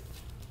 both,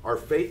 our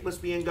faith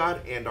must be in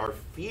God and our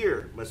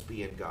fear must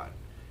be in God.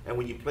 And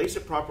when you place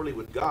it properly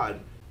with God,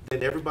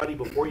 then everybody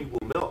before you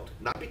will melt.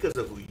 Not because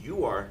of who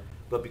you are,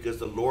 but because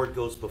the Lord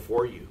goes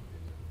before you.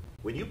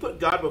 When you put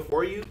God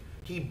before you,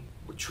 He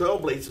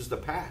trailblazes the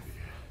path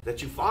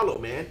that you follow,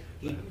 man.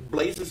 He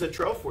blazes a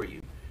trail for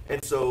you.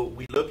 And so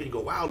we look and go,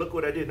 wow, look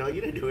what I did. No,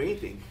 you didn't do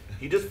anything.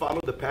 You just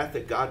followed the path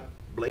that God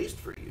blazed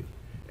for you.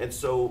 And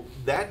so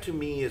that to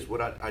me is what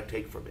I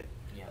take from it.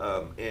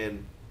 Yeah.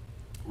 And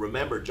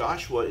remember,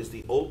 Joshua is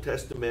the Old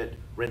Testament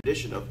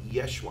rendition of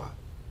Yeshua.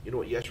 You know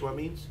what Yeshua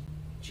means?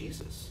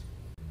 Jesus.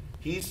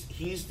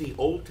 He's the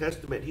Old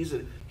Testament.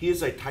 He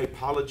is a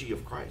typology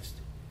of Christ.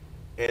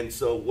 And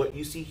so what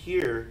you see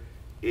here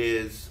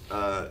is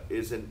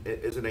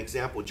an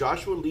example.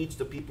 Joshua leads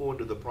the people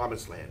into the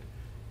promised land.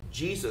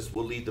 Jesus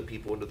will lead the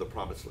people into the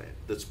promised land,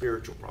 the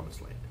spiritual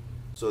promised land.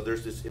 So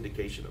there's this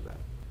indication of that.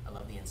 I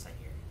love the insight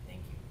here.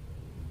 Thank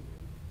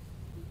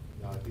you.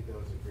 No, I think that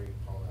was a great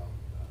call out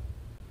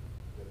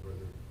that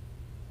Brother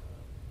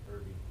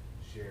Irby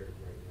shared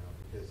right now,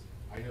 because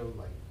I know,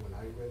 like, when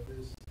I read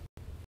this,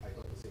 I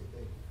thought the same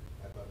thing.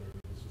 I thought maybe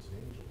this was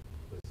an angel,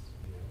 but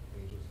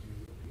angels do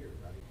appear,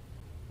 right?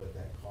 But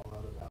that call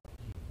out about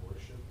he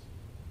worshipped,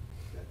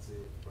 that's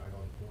it, right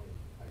on point.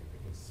 I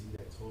can see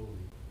that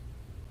totally.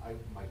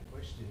 My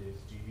question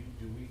is,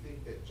 do we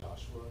think that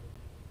Joshua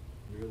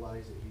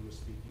realized that he was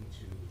speaking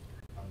to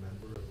a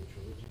member of the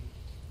trilogy?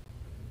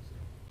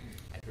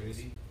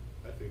 Trinity?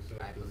 I think so.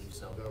 I believe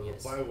so, The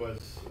yes. reply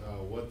was,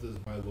 what does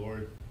my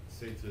Lord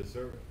say to his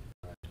servant?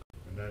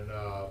 And then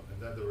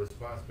the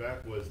response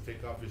back was,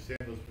 take off your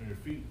sandals from your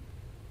feet.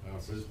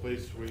 For this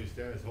place where you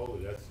stand is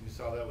holy. You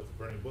saw that with the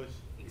burning bush.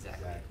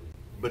 Exactly.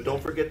 But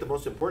don't forget the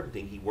most important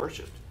thing, he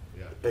worshiped.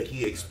 Yeah.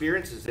 He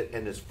experiences it,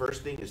 and his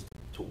first thing is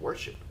to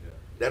worship. Yeah.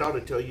 That ought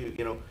to tell you,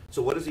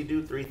 so what does he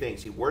do? Three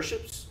things. He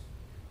worships,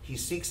 he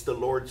seeks the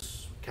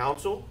Lord's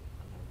counsel,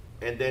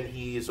 and then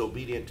he is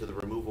obedient to the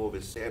removal of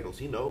his sandals.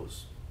 He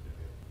knows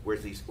where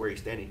he's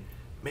standing.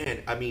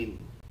 Man, I mean,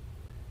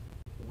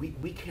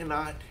 we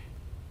cannot,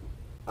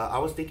 I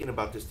was thinking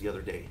about this the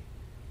other day.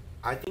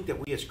 I think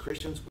that we as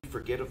Christians, we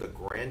forget of the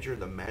grandeur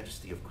and the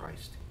majesty of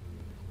Christ.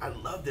 I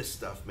love this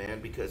stuff, man,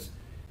 because,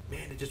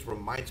 man, it just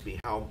reminds me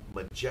how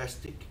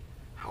majestic,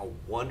 how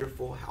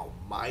wonderful, how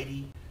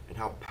mighty, and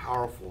how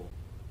powerful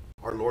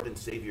our Lord and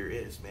Savior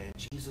is, man.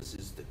 Jesus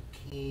is the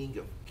King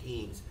of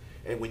Kings.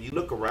 And when you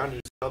look around and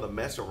you see all the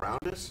mess around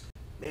us,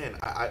 man,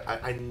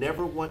 I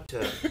never want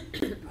to,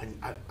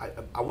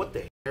 I want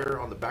the hair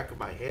on the back of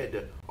my head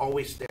to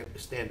always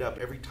stand up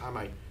every time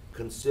I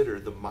consider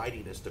the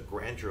mightiness, the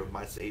grandeur of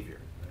my Savior.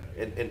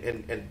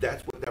 And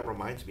that's what that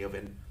reminds me of.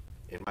 And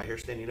my hair's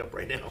standing up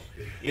right now.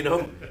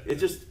 It's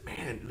just,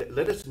 man,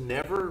 let us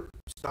never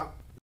stop,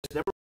 let's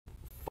never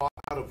fall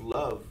out of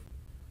love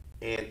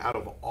and out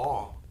of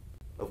awe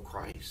of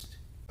Christ.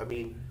 I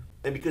mean,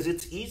 and because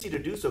it's easy to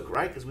do so,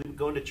 right? Because we would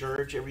go into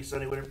church every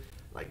Sunday, whatever.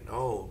 Like,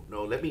 no,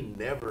 let me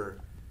never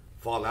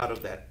fall out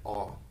of that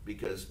awe,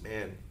 because,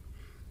 man,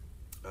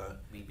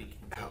 We can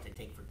to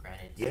take for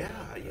granted. yeah,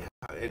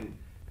 and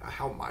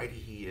how mighty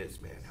He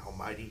is, man, how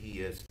mighty He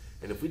is.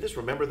 And if we just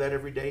remember that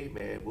every day,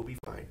 man, we'll be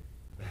fine.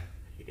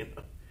 Amen.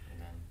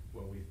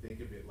 when we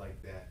think of it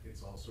like that,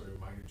 it's also a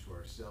reminder to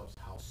ourselves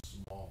how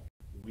small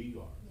we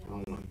are,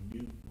 how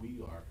minute we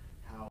are,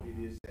 how it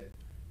is that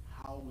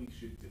how we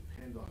should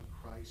depend on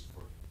Christ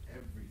for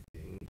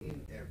everything,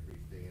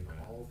 in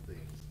all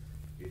things.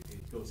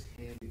 It goes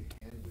hand in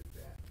hand with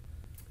that.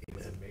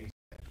 It's amazing,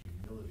 that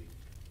humility.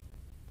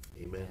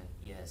 Amen.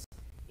 Yes,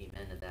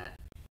 amen to that.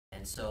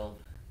 And so,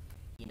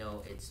 he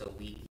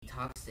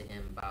talks to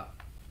him about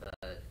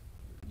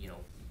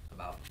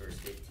about verse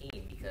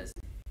 15, because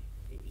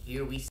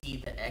here we see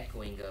the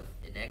echoing of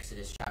in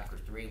Exodus chapter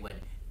 3 when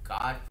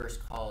God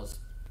first calls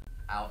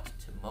out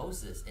to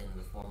Moses in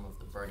the form of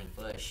the burning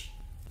bush.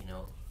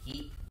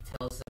 He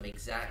tells them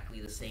exactly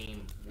the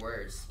same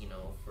words.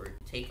 For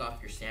take off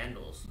your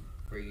sandals,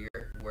 for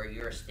where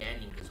you're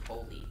standing is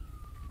holy.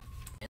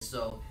 And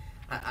so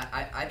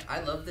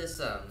I love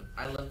this.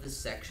 I love this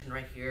section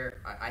right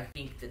here. I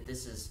think that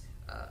this is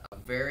a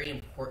very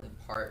important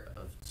part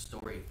of the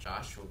story of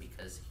Joshua,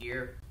 because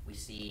here we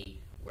see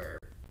where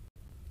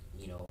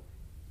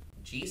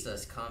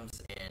Jesus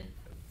comes and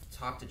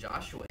talk to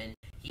Joshua, and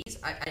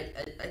I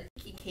think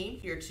he came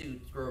here to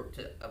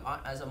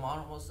as a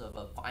model of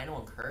a final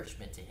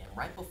encouragement to him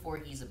right before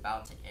he's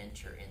about to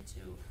enter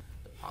into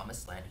the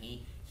promised land.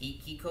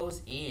 He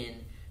goes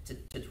in to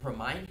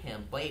remind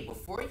him, wait,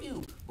 before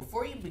you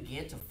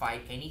begin to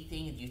fight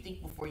anything, you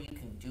think before you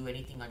can do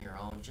anything on your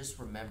own, just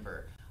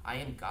remember, I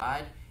am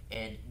God,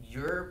 and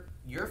your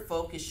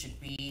focus should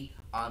be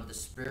on the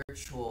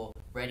spiritual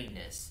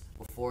readiness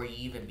before you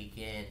even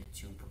begin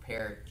to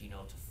prepare,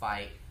 to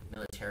fight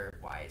military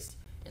wise.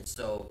 And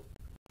so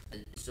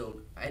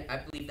I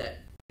believe that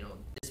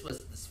this was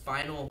this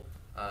final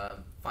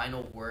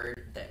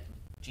word that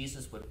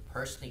Jesus would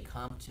personally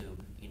come to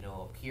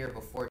appear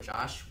before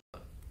Joshua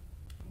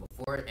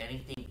before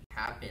anything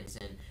happens.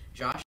 And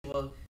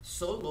Joshua,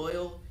 so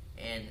loyal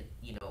and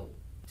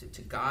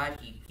to God,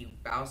 he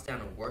bows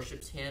down and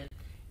worships him.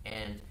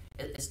 And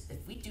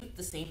if we do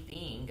the same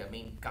thing, I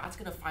mean, God's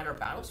gonna fight our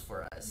battles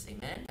for us.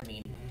 Amen. I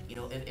mean,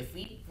 if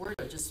we were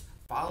to just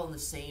follow in the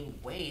same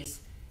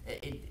ways,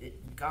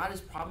 God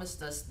has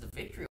promised us the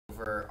victory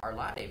over our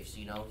lives.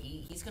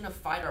 He's gonna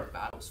fight our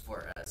battles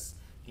for us.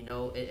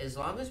 As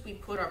long as we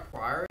put our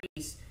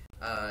priorities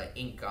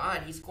in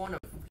God, He's gonna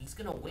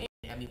win.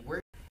 I mean,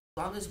 as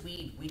long as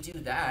we do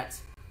that,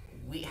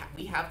 we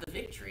have the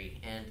victory.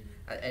 And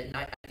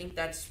I think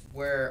that's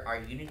where our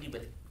unity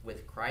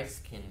with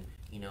Christ can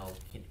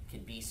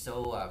be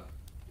so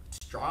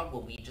strong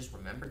when we just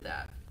remember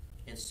that.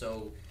 And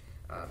so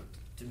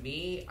to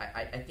me,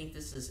 I think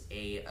this is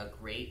a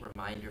great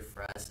reminder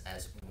for us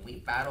as when we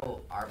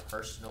battle our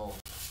personal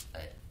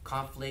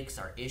conflicts,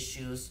 our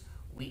issues.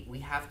 We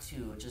have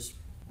to just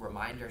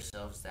remind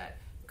ourselves that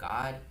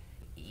God,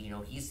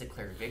 He's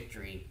declared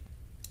victory,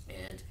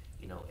 and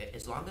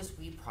as long as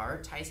we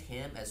prioritize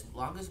Him, as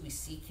long as we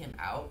seek Him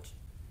out,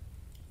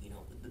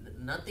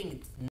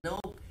 nothing, no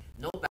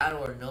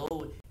battle or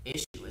no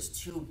issue is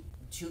too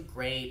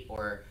great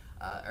or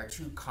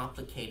too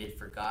complicated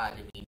for God.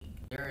 I mean,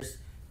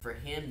 for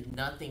Him,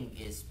 nothing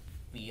is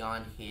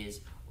beyond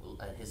His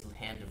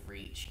hand of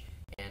reach.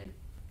 And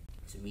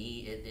to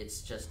me,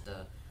 it's just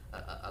a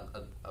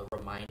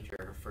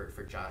reminder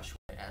for Joshua,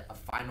 a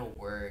final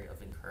word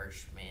of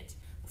encouragement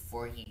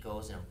before he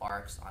goes and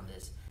embarks on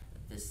this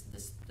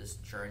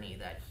journey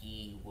that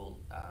he will,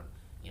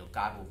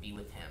 God will be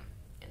with him.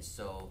 And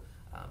so,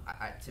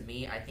 to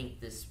me, I think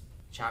this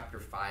chapter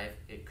 5,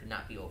 it could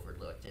not be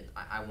overlooked, and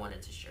I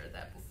wanted to share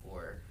that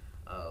before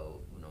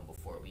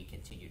we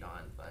continued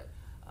on. But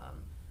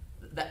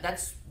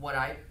that's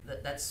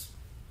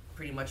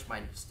pretty much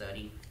my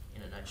study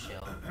in a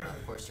nutshell.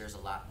 Of course, there's a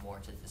lot more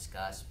to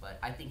discuss, but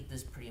I think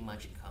this pretty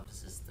much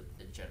encompasses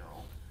the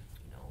general,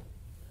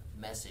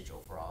 message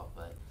overall.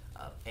 But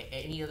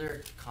any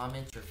other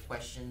comments or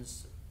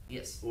questions?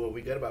 Yes. Well,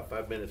 we got about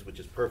 5 minutes, which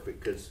is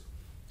perfect, because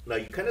now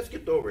you kind of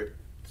skipped over it,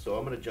 so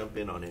I'm going to jump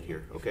in on it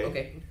here.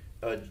 Okay.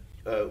 Okay.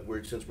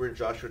 Since we're in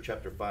Joshua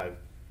chapter 5,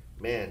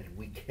 man,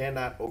 we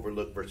cannot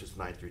overlook verses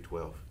 9 through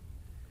 12.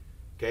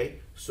 Okay.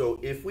 So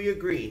if we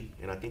agree,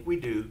 and I think we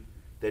do,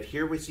 that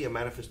here we see a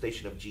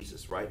manifestation of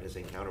Jesus, right, in his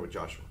encounter with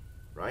Joshua,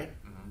 right?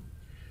 Mm-hmm.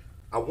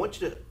 I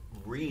want you to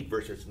read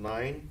verses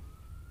 9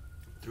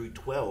 through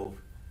 12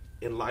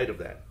 in light of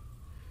that.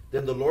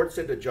 Then the Lord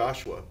said to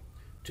Joshua,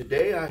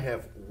 "Today I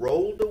have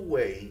rolled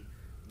away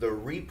the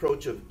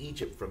reproach of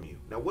Egypt from you."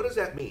 Now, what does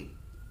that mean?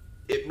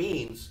 It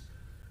means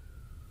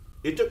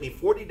it took me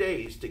 40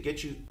 days to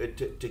get you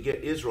to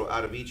get Israel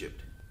out of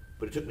Egypt,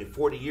 but it took me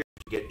 40 years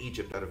to get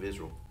Egypt out of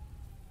Israel.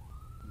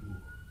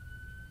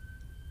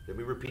 Let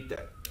me repeat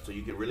that so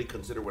you can really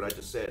consider what I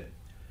just said.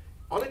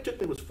 All it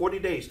took me was 40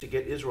 days to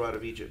get Israel out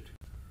of Egypt,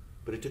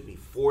 but it took me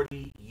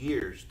 40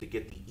 years to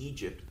get the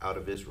Egypt out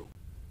of Israel.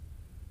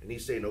 And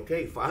he's saying,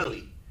 okay,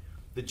 finally,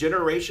 the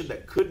generation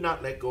that could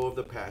not let go of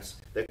the past,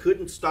 that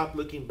couldn't stop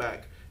looking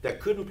back, that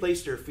couldn't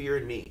place their fear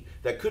in me,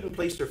 that couldn't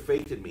place their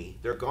faith in me,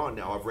 they're gone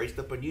now. I've raised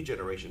up a new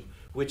generation,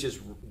 which is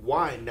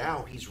why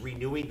now he's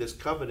renewing this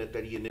covenant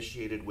that he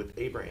initiated with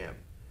Abraham,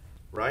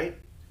 right?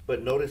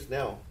 But notice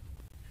now,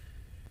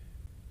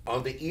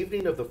 On the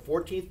evening of the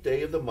 14th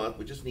day of the month,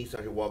 which is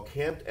Nisan, while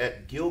camped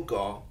at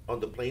Gilgal on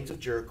the plains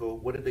of Jericho,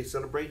 what did they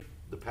celebrate?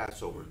 The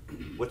Passover.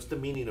 What's the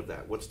meaning of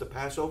that? What's the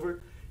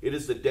Passover? It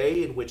is the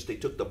day in which they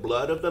took the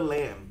blood of the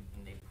lamb.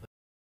 And they put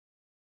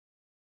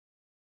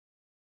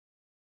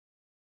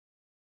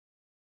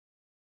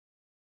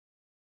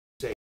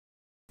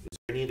Is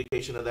there any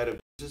indication of that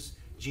of Jesus?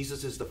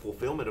 Jesus is the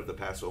fulfillment of the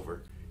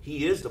Passover.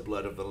 He is the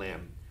blood of the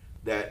lamb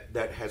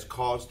that has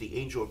caused the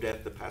angel of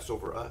death to pass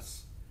over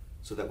us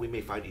so that we may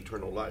find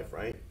eternal life,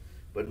 right?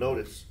 But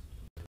notice,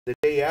 the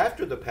day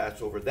after the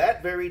Passover,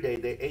 that very day,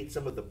 they ate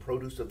some of the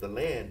produce of the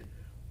land,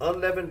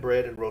 unleavened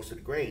bread and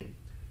roasted grain.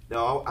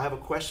 Now, I have a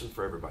question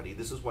for everybody.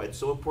 This is why it's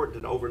so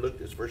important to overlook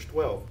this. Verse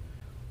 12.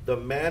 The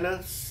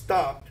manna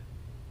stopped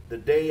the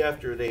day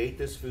after they ate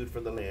this food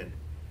from the land.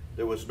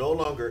 There was no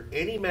longer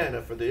any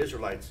manna for the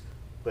Israelites,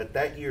 but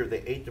that year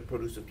they ate the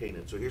produce of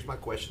Canaan. So here's my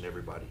question,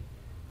 everybody,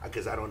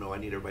 because I don't know. I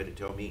need everybody to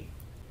tell me.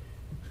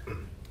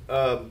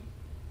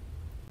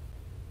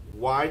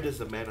 Why does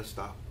the manna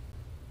stop?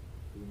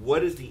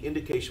 What is the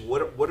indication?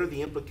 What are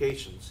the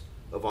implications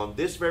of on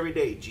this very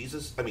day,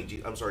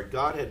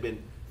 God had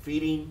been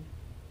feeding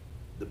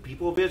the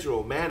people of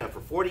Israel manna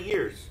for 40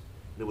 years.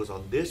 And it was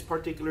on this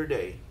particular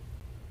day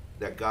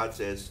that God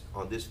says,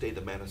 on this day the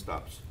manna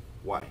stops.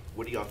 Why?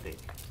 What do y'all think?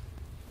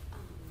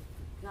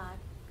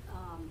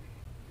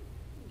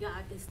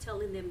 God is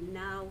telling them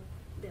now,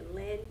 the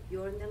land,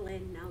 you're in the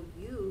land, now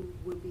you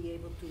will be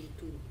able to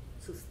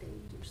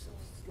sustain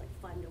yourselves, like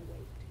find a way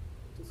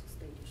to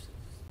sustain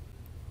yourselves.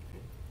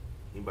 Okay.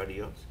 Anybody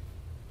else?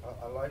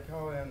 I like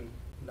how in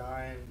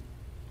 9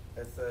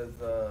 it says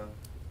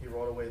he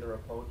rolled away the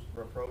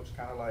reproach,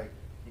 kind of like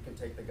you can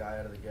take the guy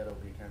out of the ghetto,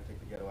 but you can't take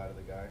the ghetto out of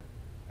the guy.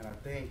 And I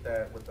think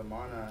that with the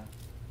manna,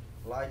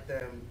 like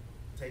them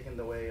taking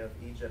the way of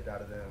Egypt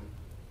out of them,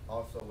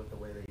 also with the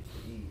way they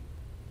used to eat,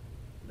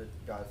 that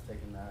God's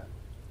taking that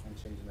and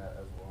changing that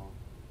as well,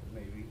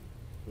 maybe.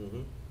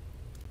 Mm-hmm.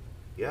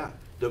 Yeah.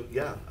 The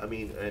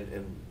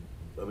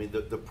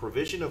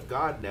provision of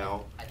God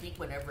now. I think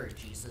whenever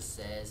Jesus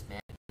says, "Man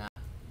cannot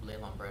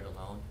live on bread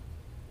alone,"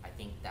 I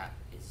think that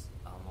is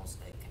almost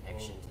a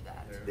connection to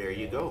that. There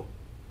you go.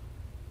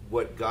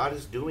 What God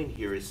is doing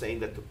here is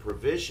saying that the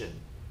provision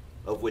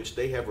of which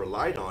they have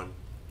relied on,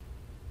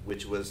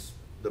 which was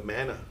the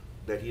manna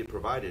that He had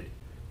provided,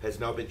 has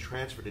now been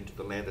transferred into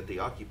the land that they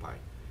occupy.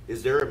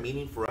 Is there a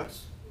meaning for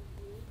us?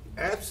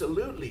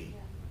 Absolutely.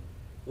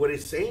 What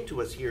it's saying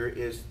to us here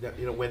is that,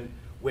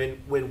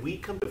 when we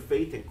come to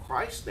faith in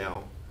Christ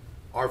now,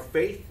 our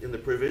faith in the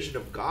provision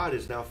of God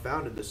is now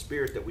found in the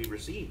Spirit that we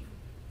receive.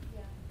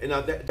 Yeah. And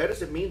now that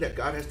doesn't mean that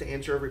God has to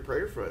answer every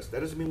prayer for us.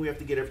 That doesn't mean we have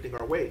to get everything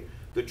our way.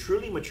 The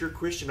truly mature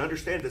Christian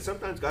understands that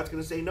sometimes God's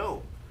going to say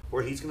no,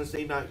 or He's going to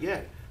say not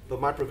yet.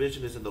 But my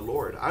provision is in the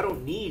Lord. I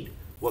don't need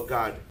what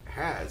God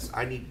has.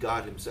 I need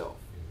God Himself.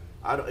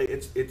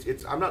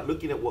 I'm not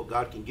looking at what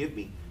God can give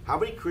me. How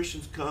many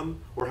Christians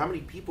come, or how many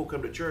people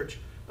come to church?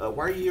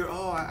 Why are you here?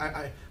 Oh,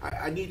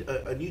 I need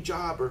a new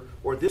job,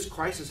 or this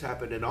crisis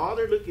happened, and all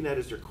they're looking at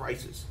is their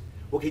crisis.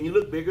 Well, can you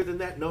look bigger than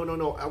that?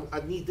 No. I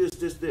need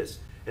this.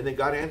 And then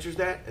God answers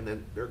that, and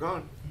then they're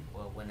gone.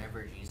 Well,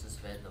 whenever Jesus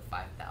fed the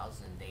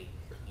 5,000, they,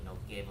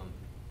 gave them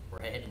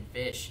bread and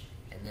fish,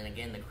 and then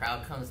again the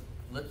crowd comes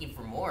looking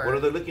for more. What are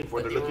they looking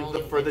for? They're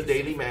looking for the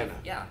daily manna.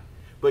 Yeah.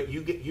 But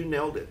you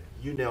nailed it.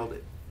 You nailed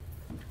it.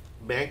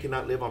 Man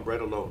cannot live on bread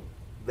alone.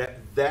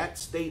 That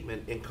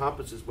statement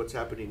encompasses what's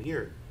happening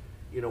here.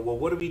 Well,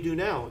 what do we do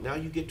now? Now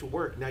you get to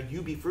work. Now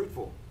you be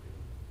fruitful.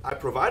 I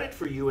provided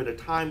for you at a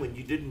time when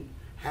you didn't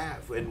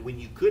have and when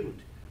you couldn't.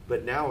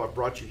 But now I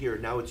brought you here.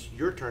 Now it's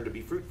your turn to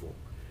be fruitful.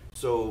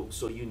 So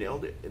you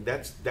nailed it. And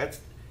that's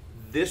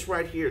this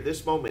right here.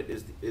 This moment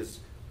is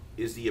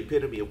the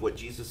epitome of what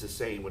Jesus is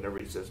saying whenever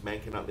He says,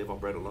 "Man cannot live on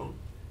bread alone."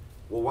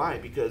 Well, why?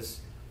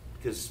 Because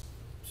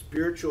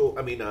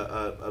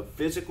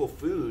physical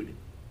food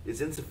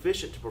is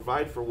insufficient to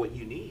provide for what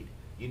you need.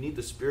 You need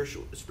the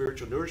spiritual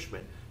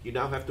nourishment. You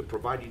now have to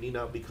provide. You need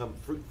now become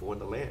fruitful in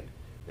the land.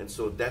 And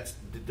so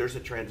there's a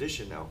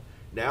transition now.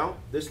 Now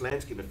this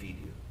land's going to feed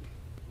you.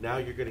 Now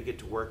you're going to get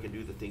to work and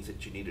do the things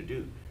that you need to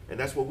do. And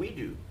that's what we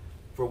do.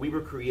 For we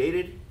were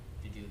created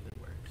To do good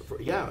works.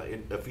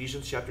 in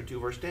Ephesians chapter 2,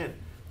 verse 10.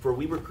 For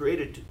we were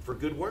created for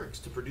good works,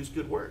 to produce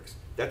good works.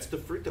 That's the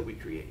fruit that we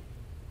create.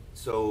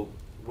 So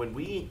when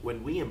we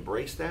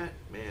embrace that,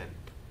 man,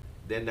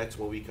 then that's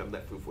when we become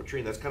that fruitful tree.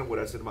 And that's kind of what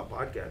I said in my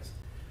podcast.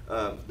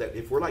 That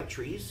if we're like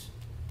trees,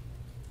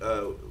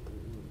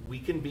 we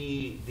can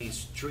be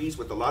these trees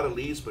with a lot of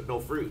leaves but no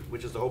fruit,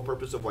 which is the whole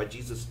purpose of why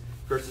Jesus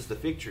curses the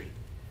fig tree.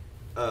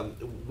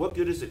 What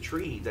good is a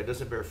tree that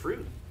doesn't bear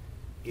fruit?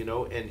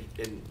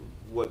 And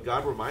what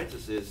God reminds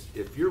us is,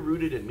 if you're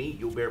rooted in me,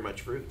 you'll bear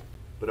much fruit.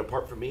 But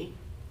apart from me,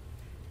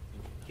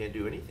 you can't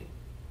do anything.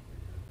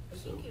 I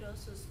think it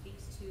also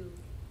speaks to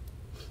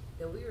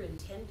that we were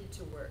intended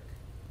to work.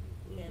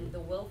 And the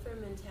welfare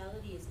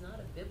mentality is not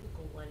a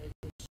biblical one.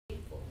 It's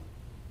shameful.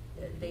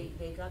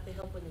 They got the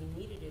help when they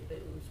needed it, but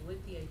it was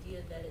with the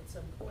idea that at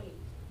some point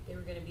they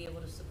were going to be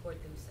able to support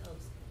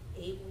themselves,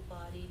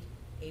 able-bodied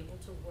able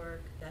to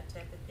work, that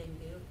type of thing,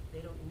 they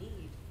don't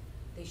need,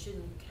 they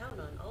shouldn't count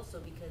on also,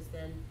 because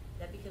then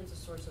that becomes a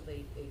source of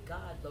a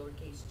God,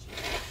 lowercase g,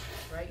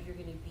 right? You're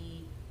gonna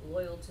be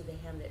loyal to the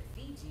hand that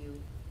feeds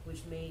you,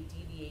 which may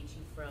deviate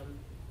you from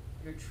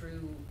your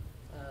true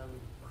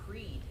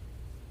creed.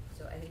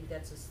 So I think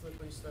that's a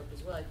slippery slope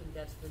as well. I think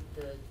that's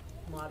the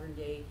modern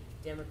day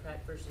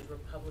Democrat versus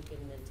Republican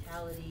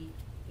mentality,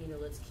 you know,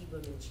 let's keep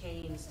them in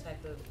chains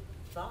type of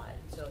thought.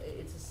 So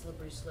it's a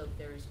slippery slope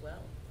there as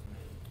well.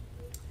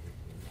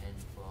 And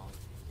well,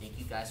 thank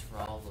you guys for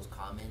all those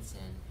comments,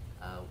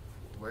 and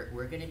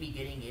we're going to be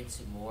getting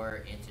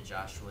more into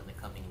Joshua in the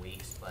coming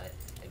weeks. But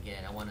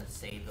again, I want to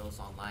say those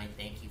online,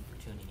 thank you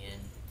for tuning in.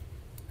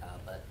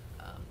 But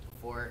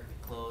before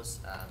we close,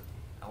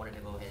 I wanted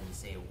to go ahead and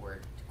say a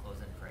word to close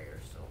in prayer.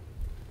 So,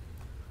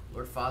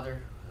 Lord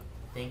Father,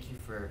 thank you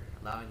for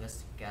allowing us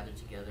to gather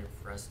together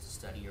for us to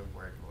study your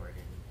word, Lord.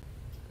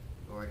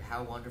 And Lord,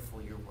 how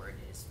wonderful your word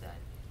is, that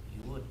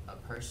you would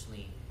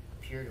personally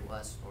appear to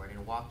us, Lord,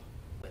 and walk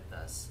with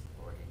us,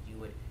 Lord, and you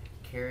would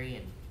carry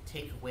and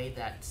take away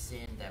that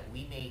sin, that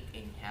we may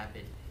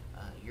inhabit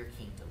your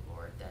kingdom,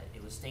 Lord, that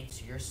it was thanks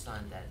to your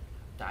Son that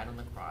died on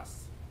the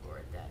cross,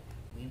 Lord, that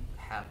we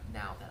have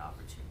now that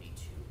opportunity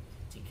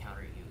to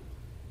encounter you,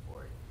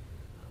 Lord.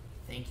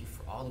 Thank you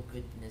for all the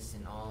goodness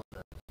and all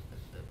the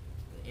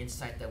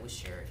insight that was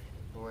shared.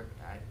 Lord,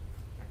 I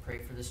pray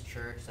for this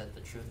church that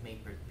the truth may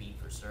be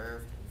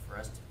preserved, and for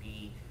us to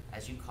be,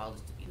 as you called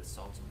us, to be the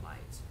salt and light.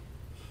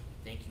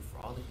 Thank you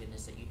for all the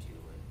goodness that you do.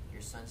 In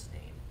your Son's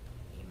name,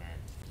 amen.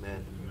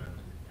 Amen. Amen.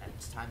 At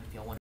this time, if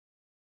y'all want